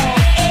go?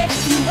 If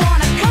you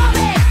wanna come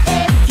in,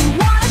 if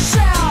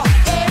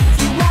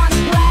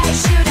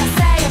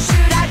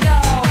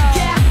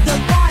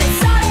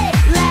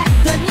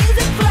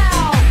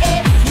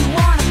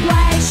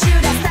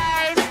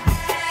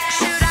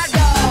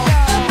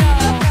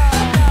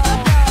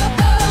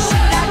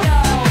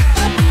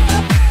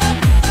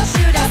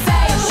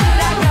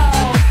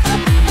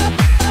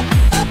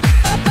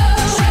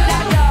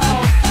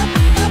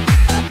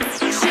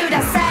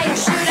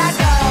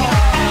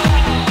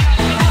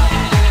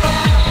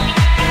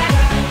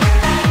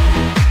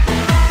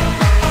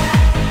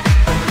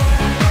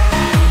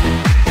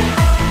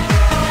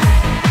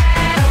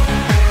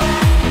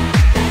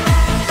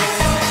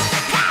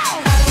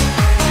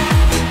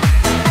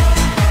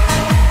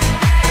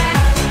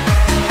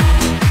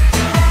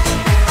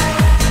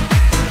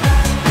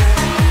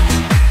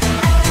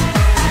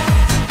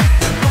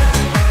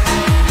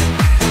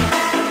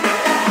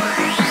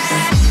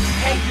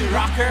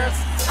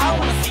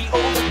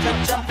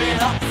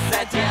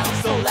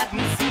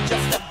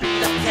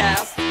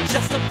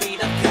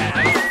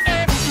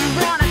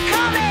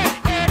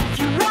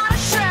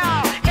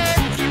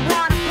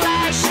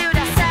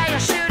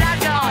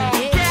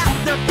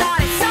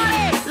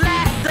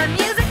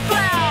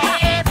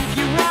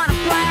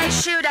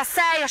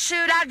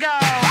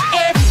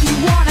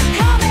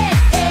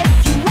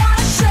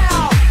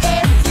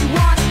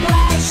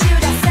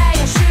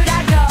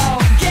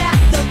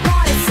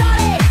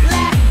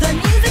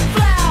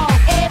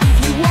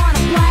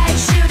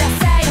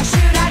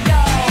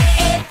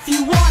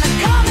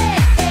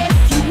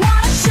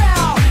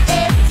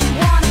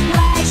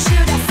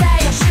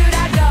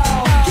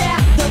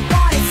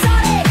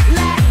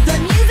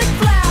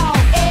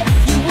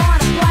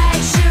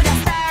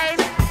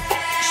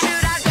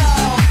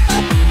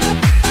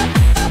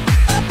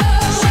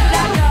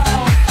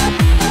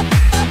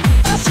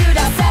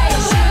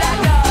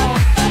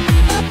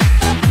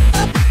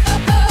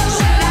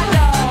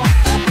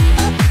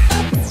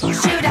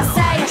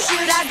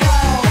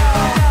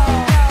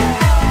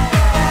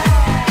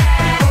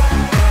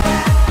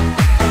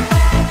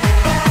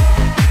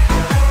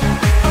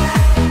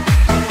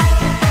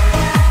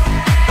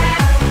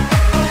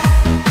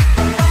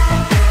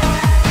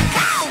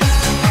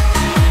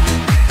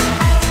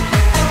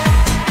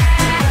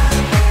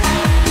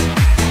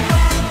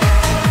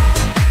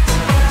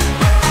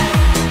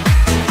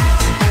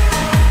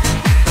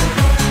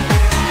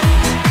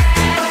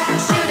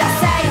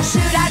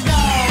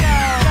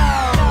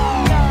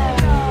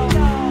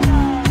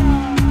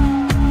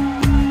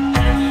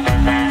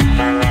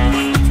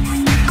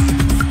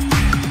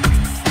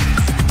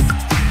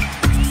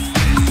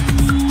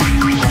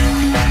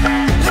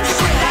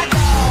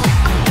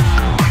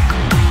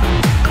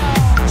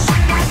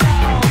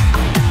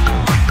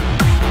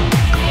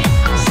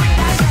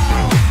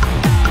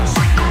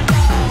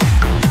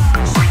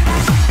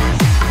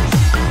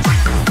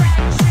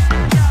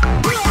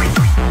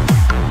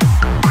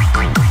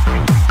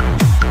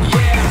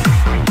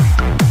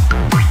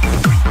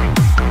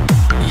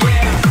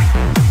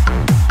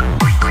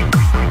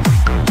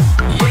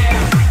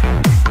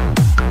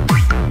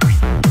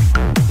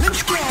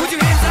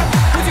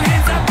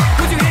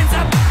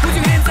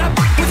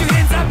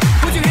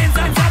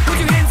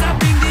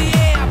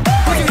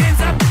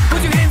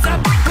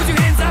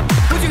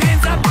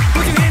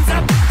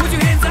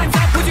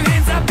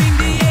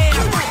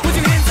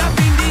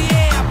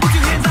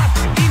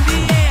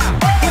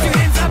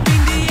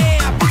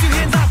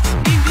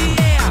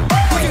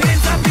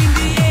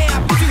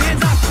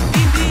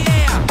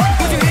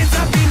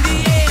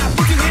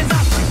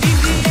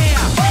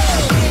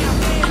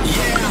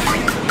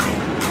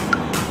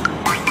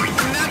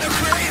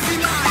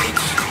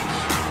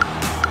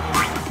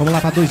Vamos lá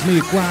para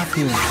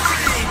 2004.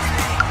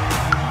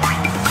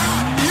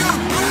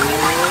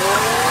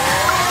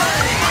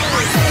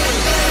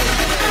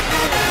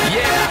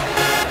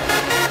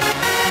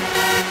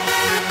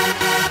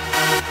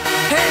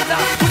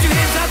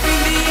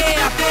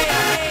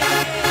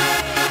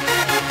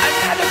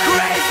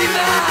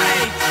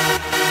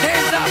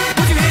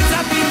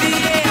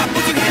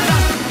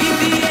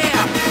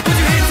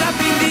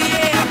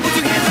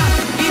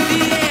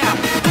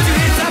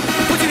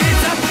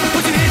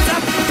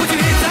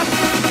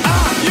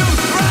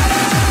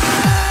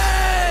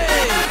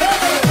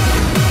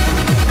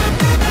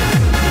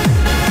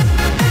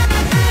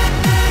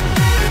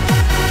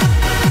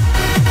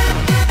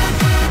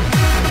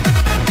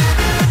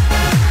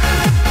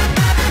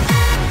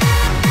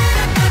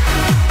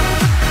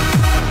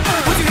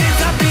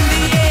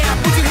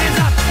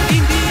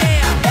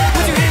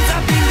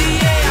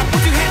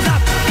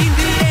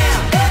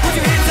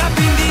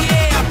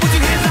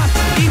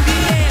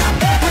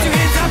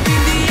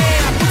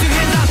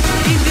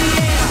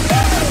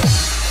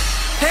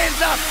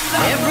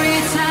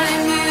 Every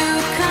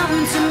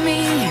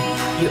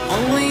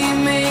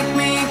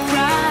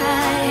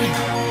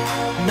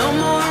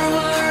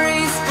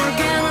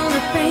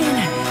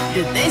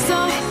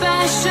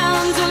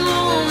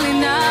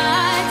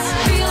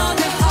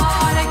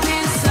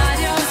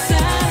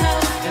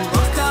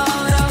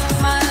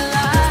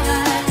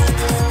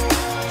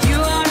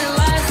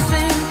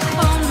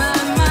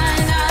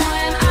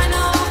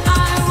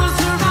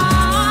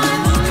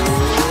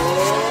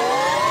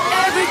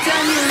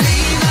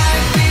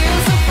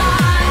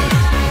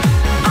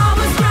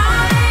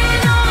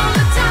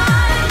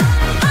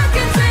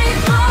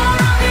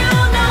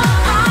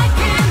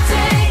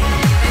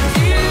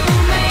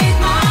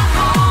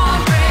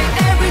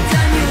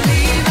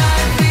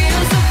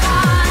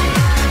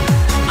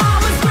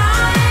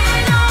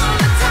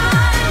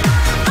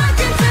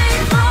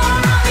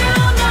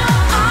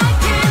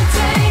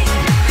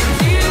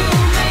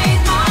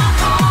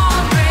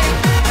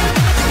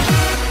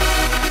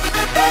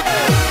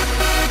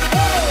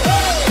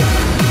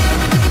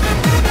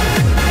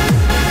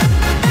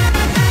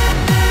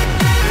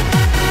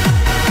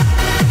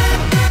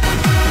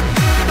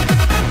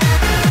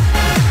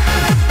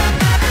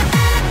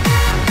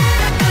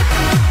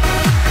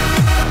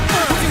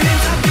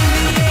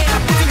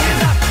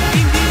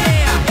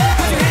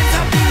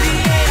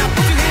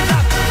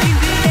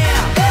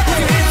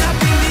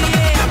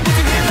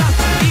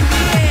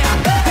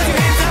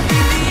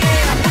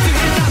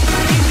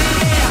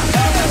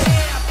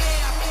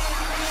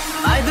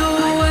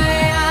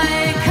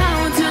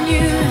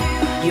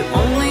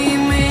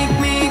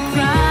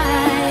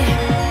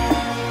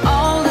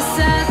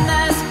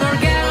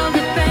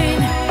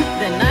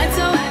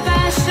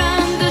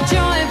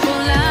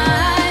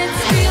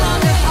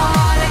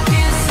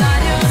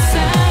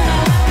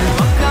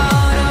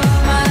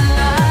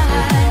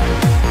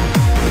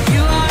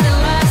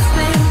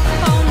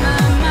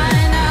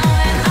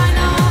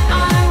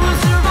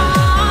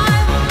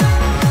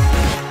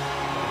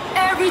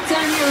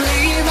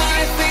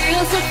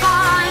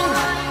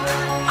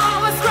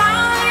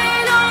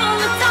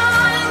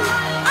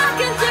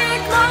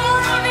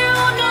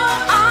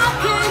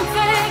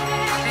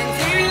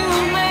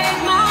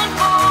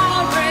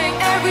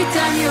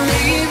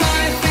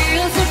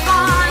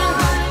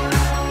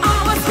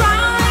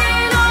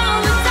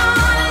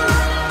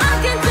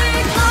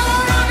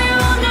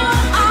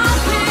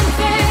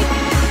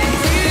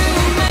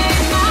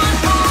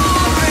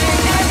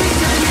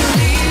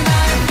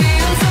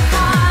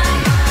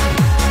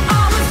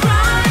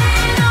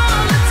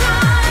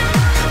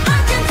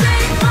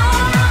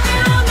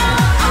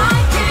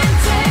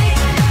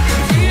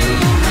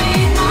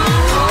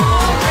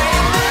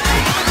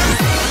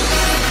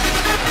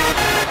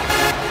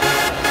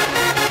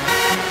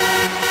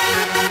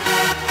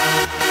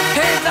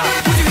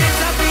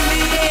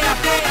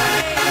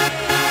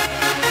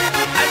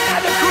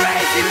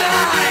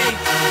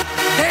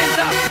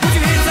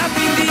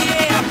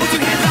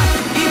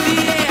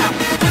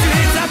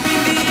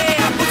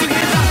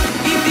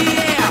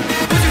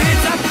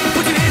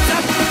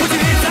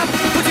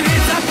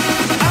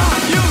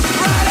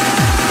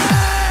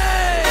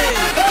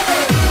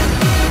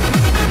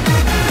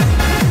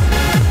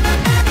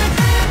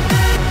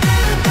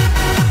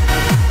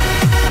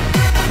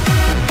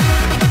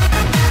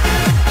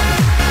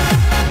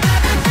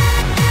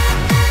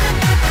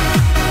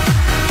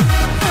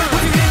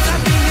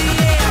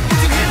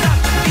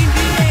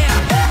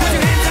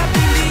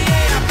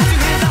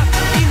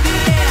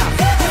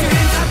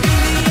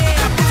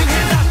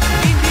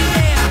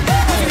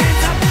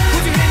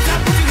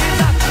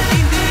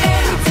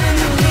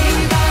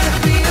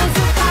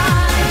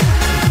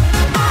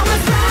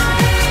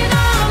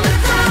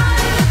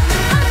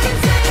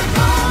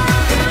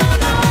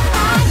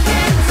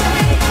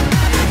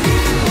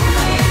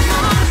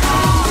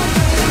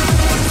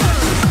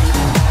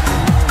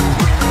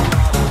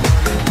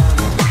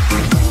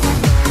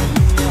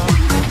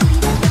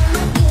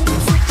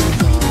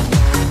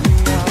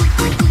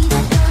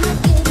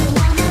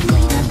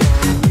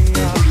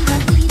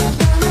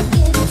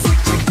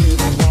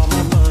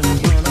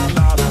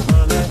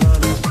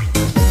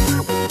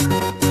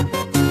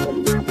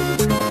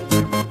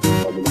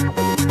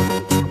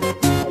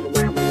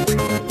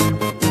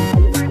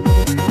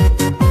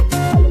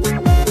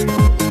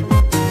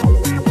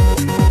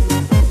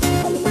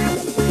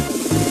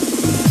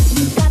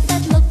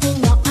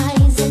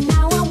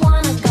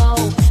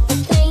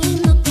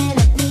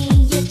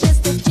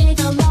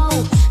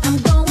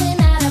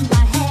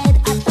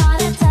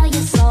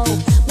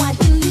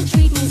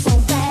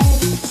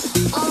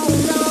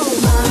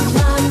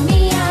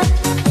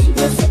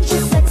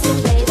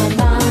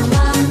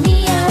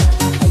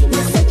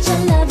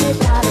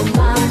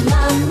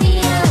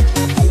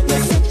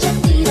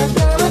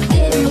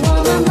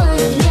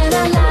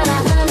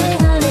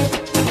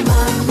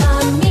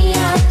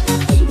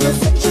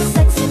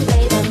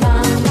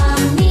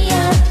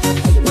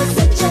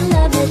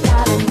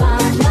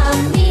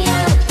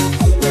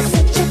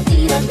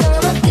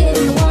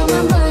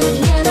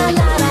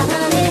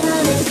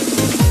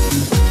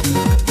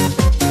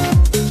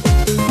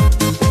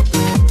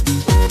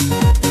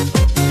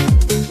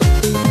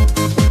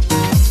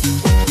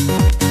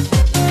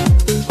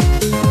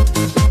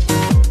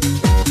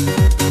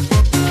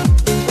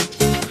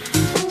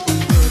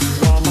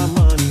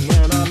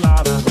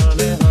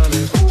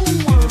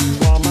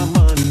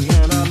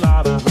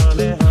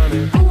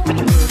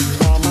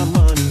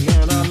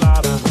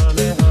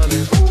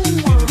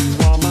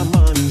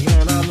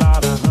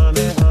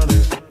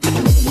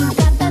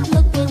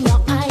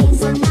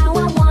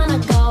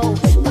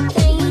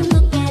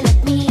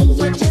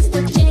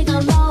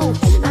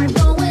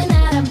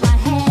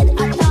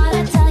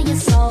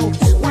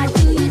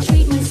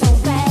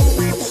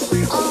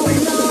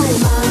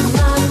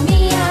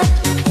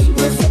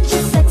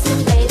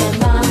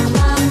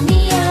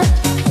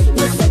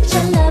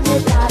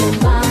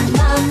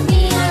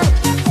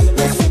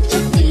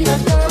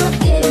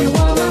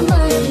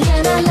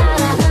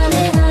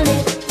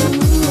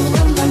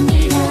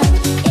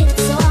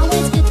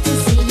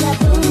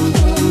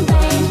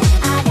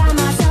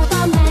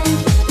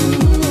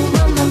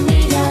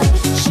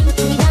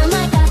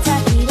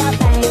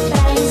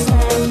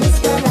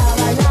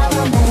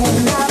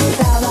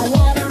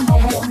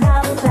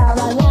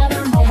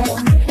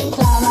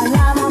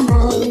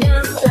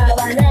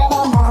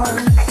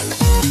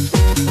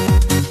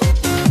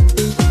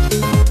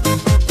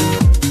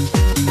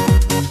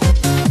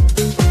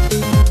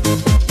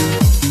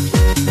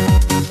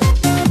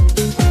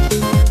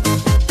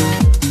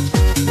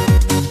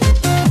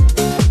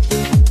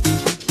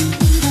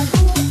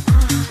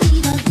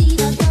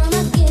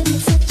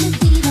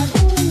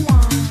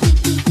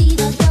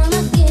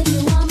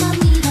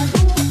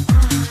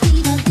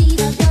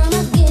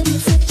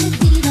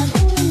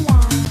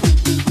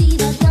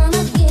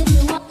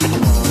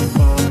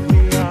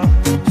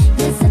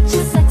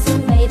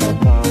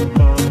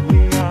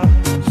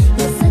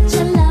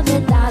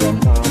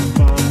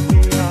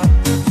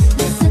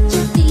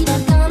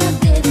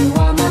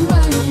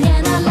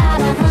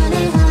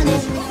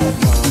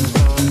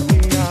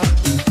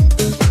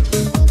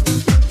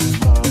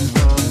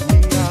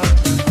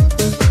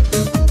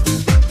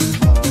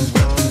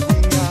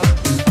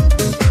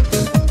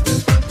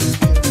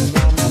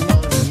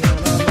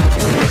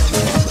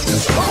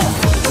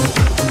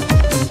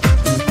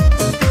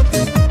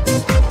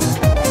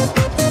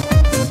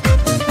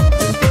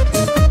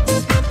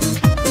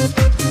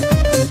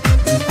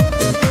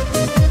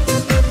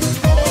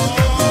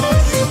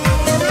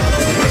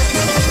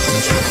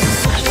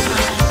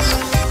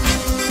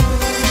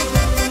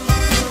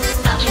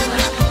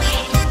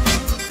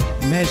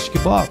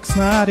Box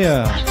na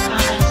área.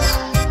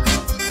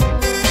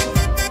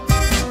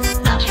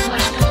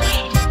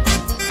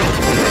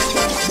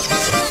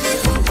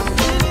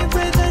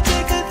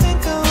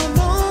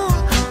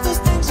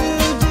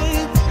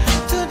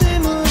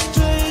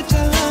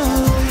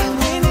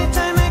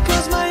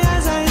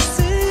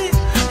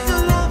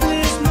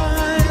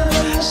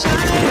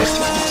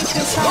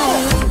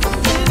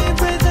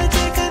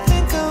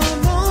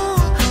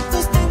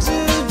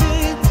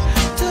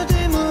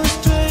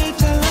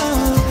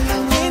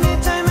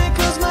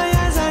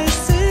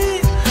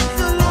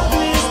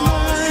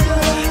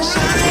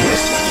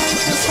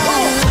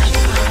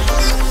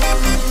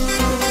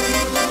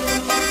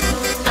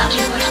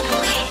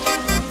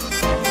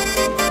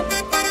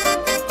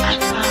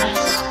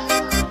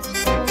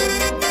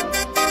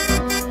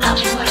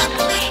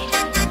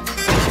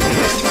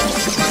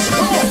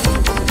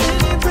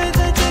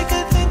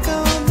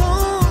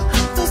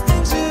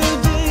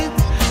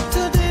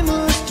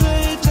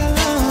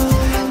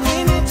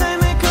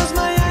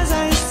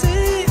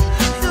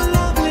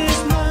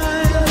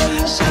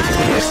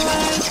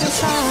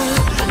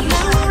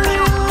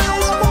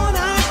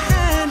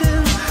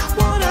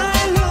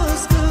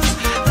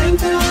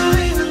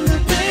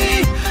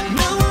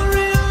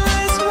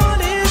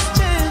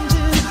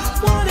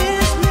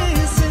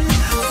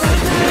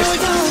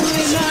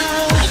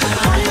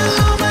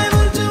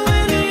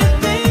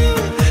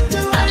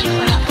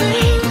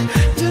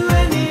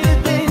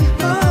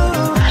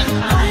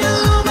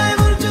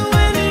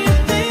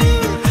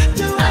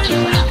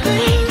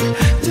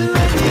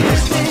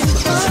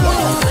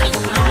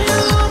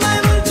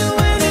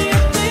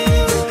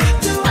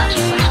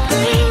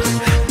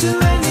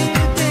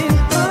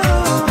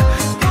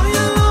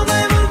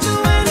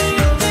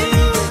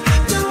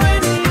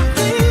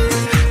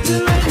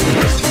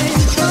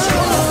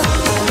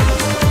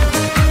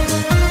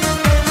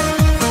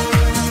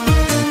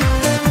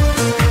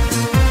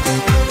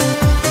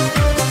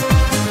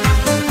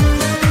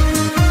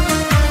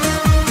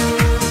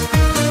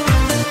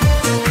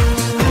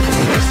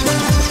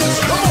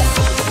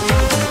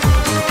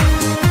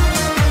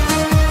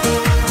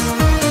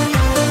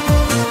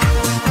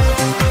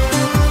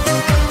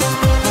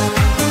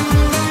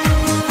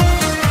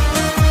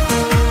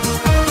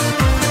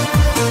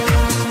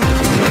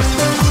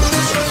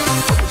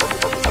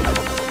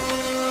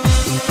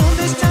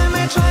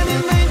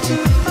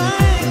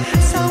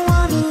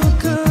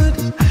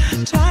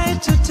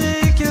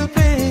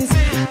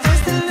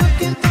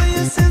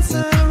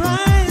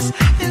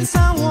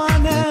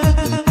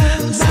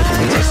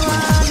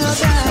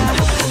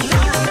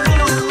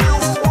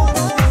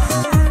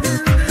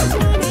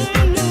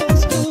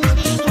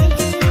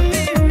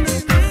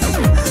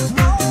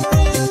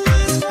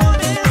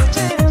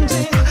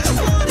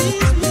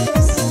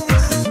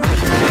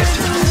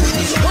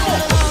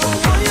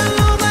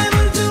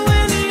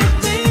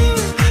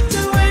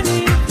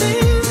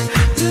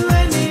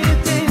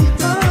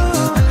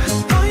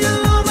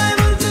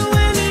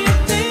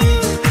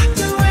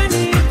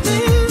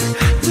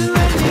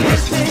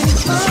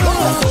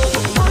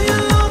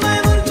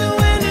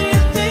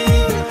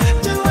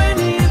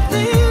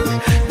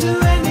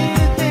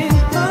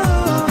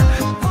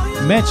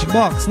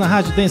 Matchbox na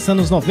Rádio Dance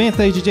anos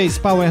 90 e DJs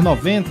Power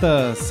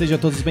 90. Sejam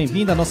todos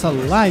bem-vindos à nossa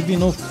live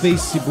no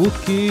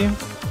Facebook.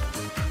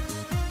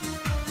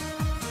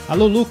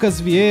 Alô, Lucas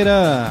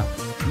Vieira,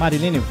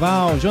 Marilene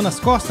Val, Jonas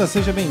Costa,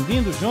 seja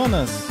bem-vindo,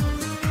 Jonas.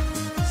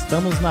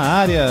 Estamos na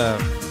área.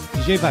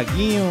 DJ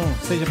Vaguinho,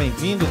 seja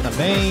bem-vindo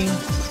também.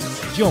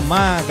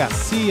 Diomar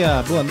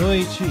Garcia, boa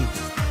noite.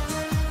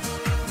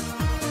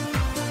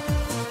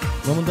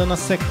 Vamos dando a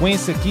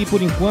sequência aqui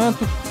por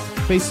enquanto.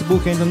 O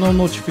Facebook ainda não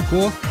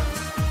notificou.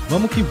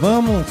 Vamos que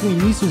vamos, com o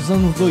início dos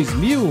anos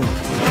 2000.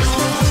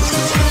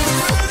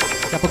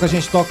 Daqui a pouco a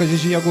gente toca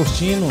Gigi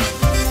Agostino.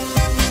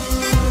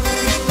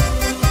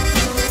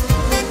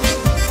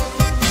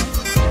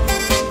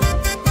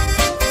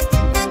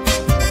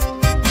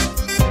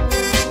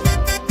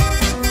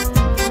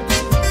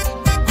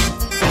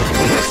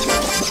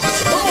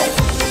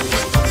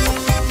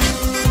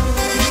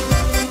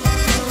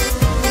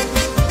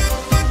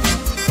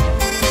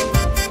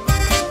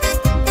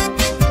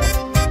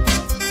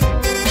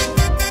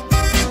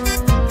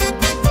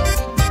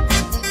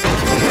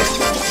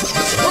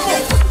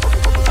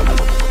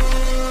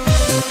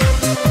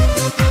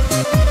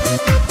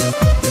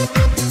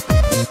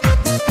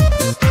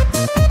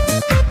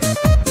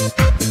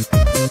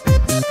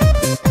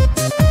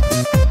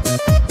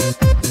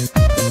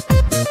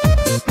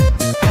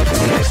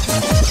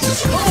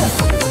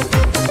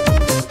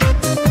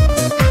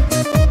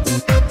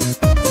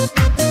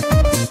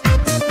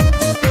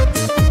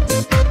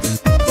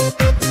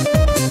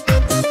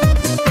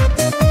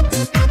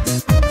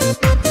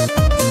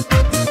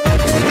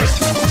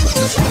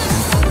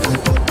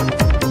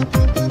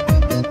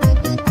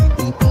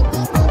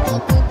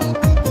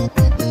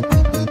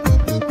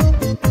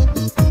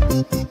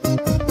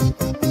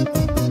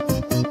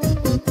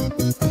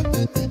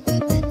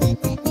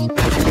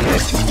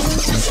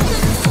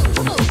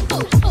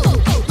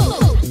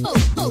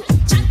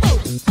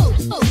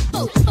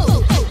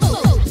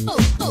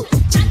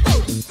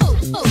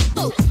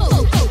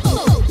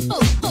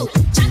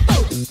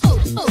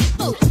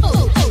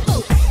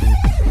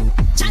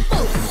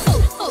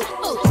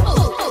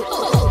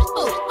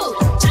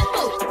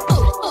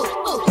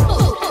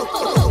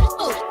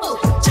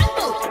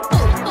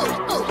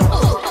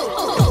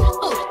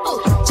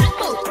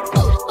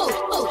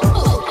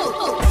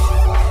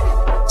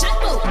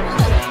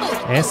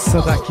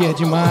 Essa daqui é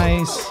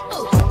demais.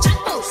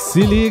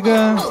 Se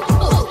liga.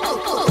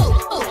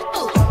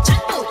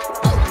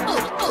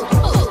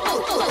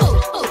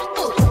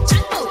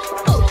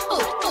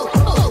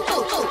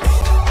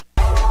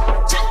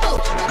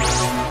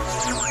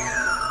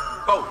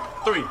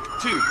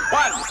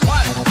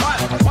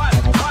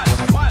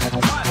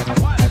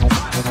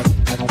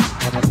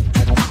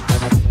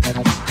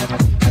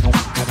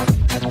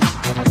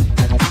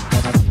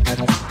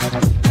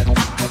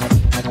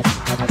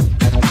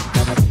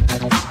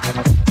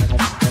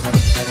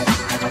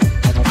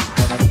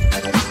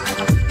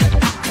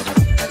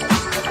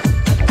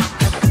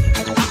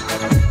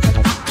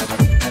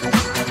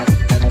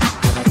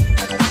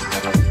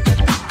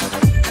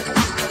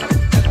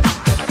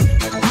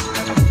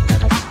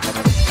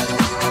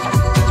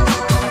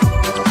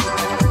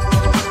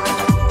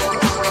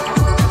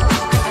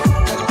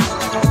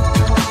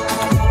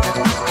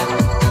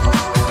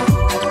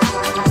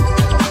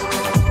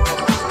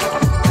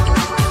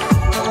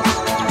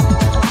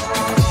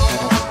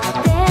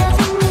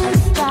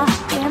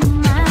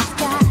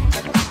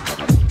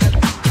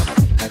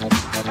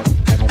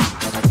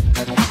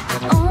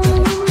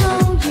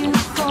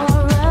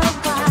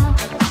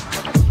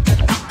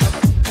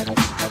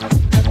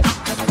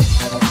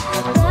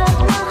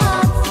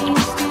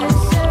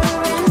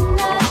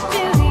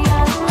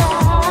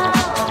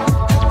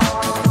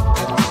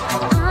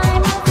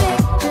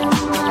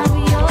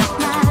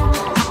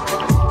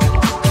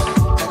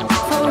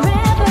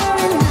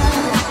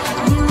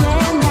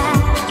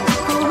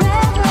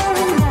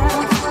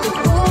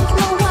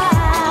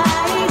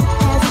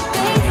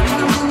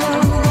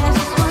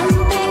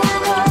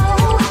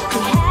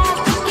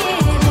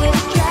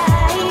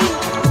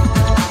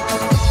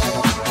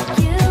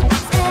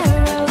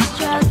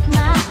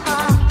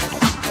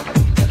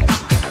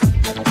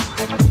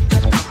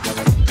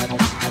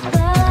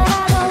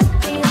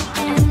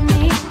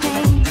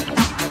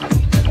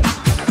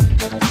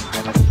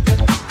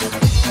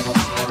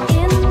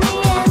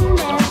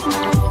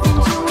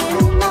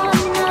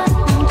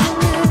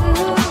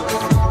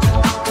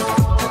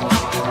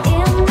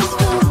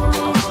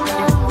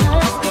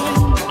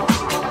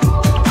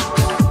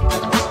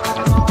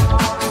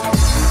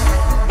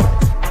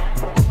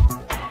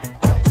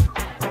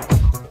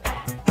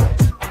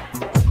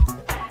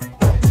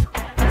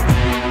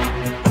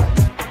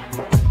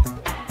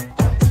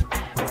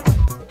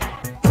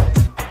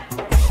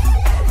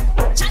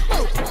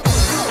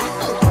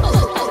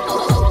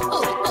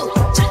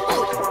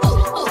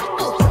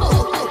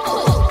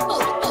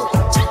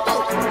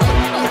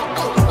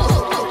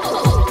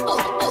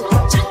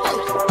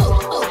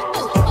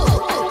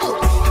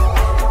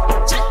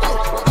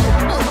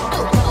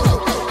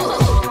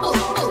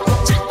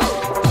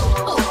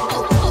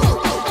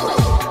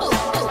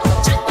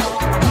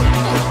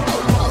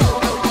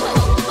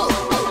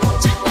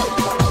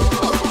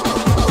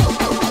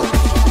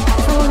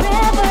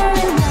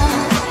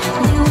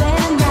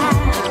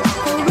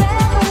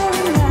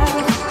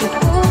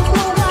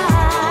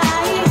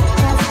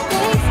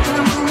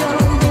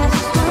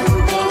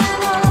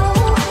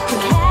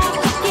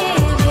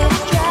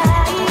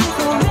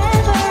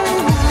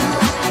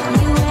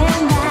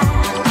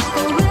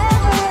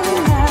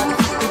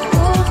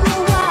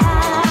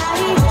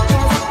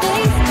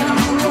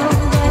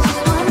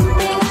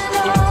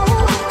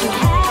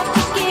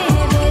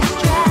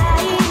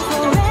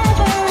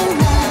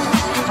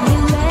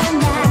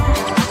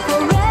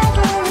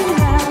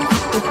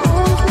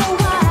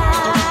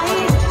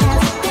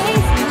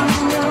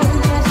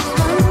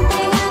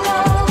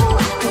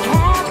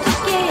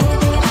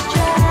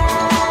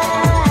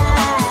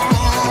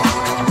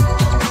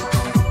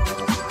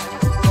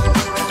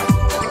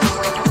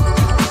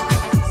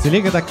 Se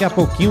liga, daqui a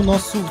pouquinho o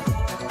nosso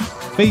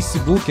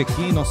Facebook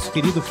aqui, nosso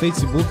querido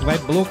Facebook, vai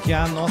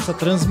bloquear a nossa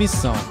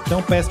transmissão.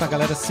 Então peço pra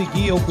galera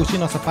seguir ou curtir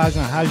nossa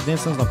página Rádio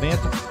Dance Anos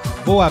 90.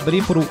 Vou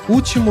abrir pro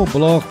último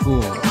bloco.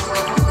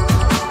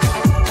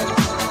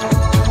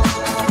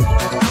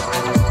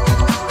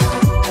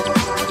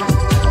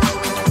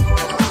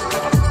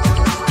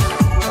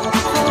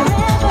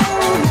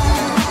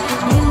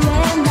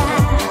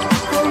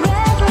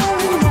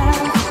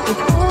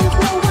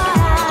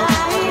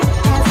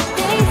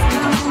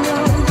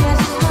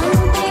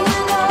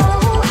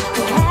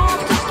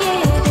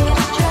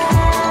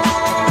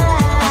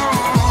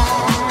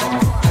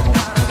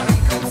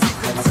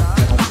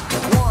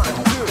 One,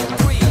 two,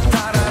 three,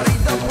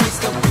 tararida,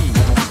 waste of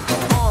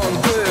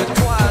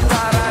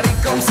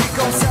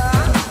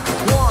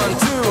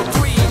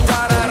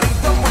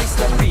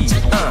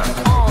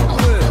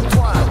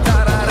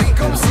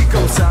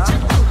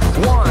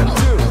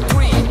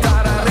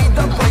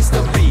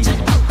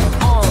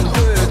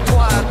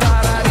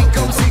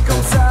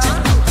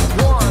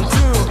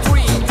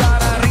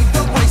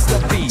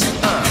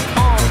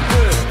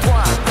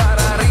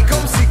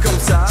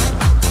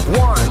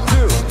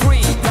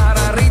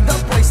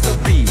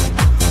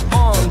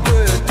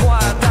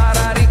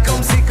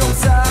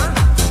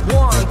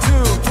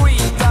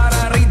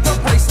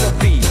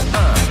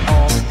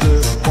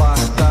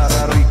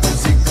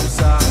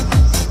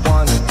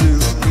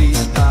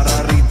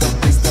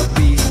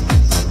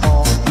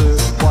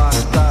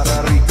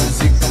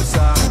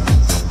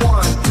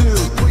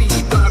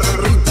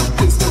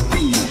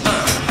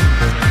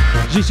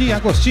de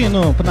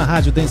Agostinho na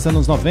Rádio Dance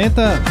Anos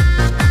 90.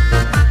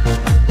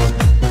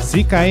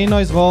 Se cair,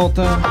 nós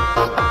volta.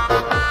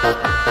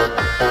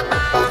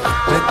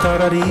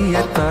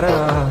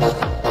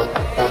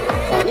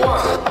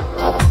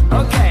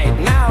 Okay,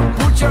 now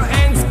put your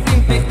hands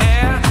in the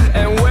air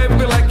and wave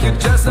me like you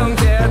just don't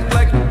care,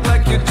 like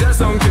you just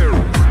don't care.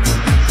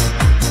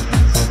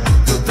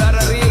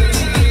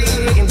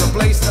 In the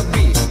place to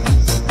be,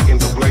 in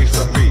the place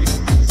to be,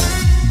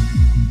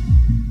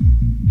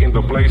 in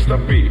the place to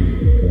be.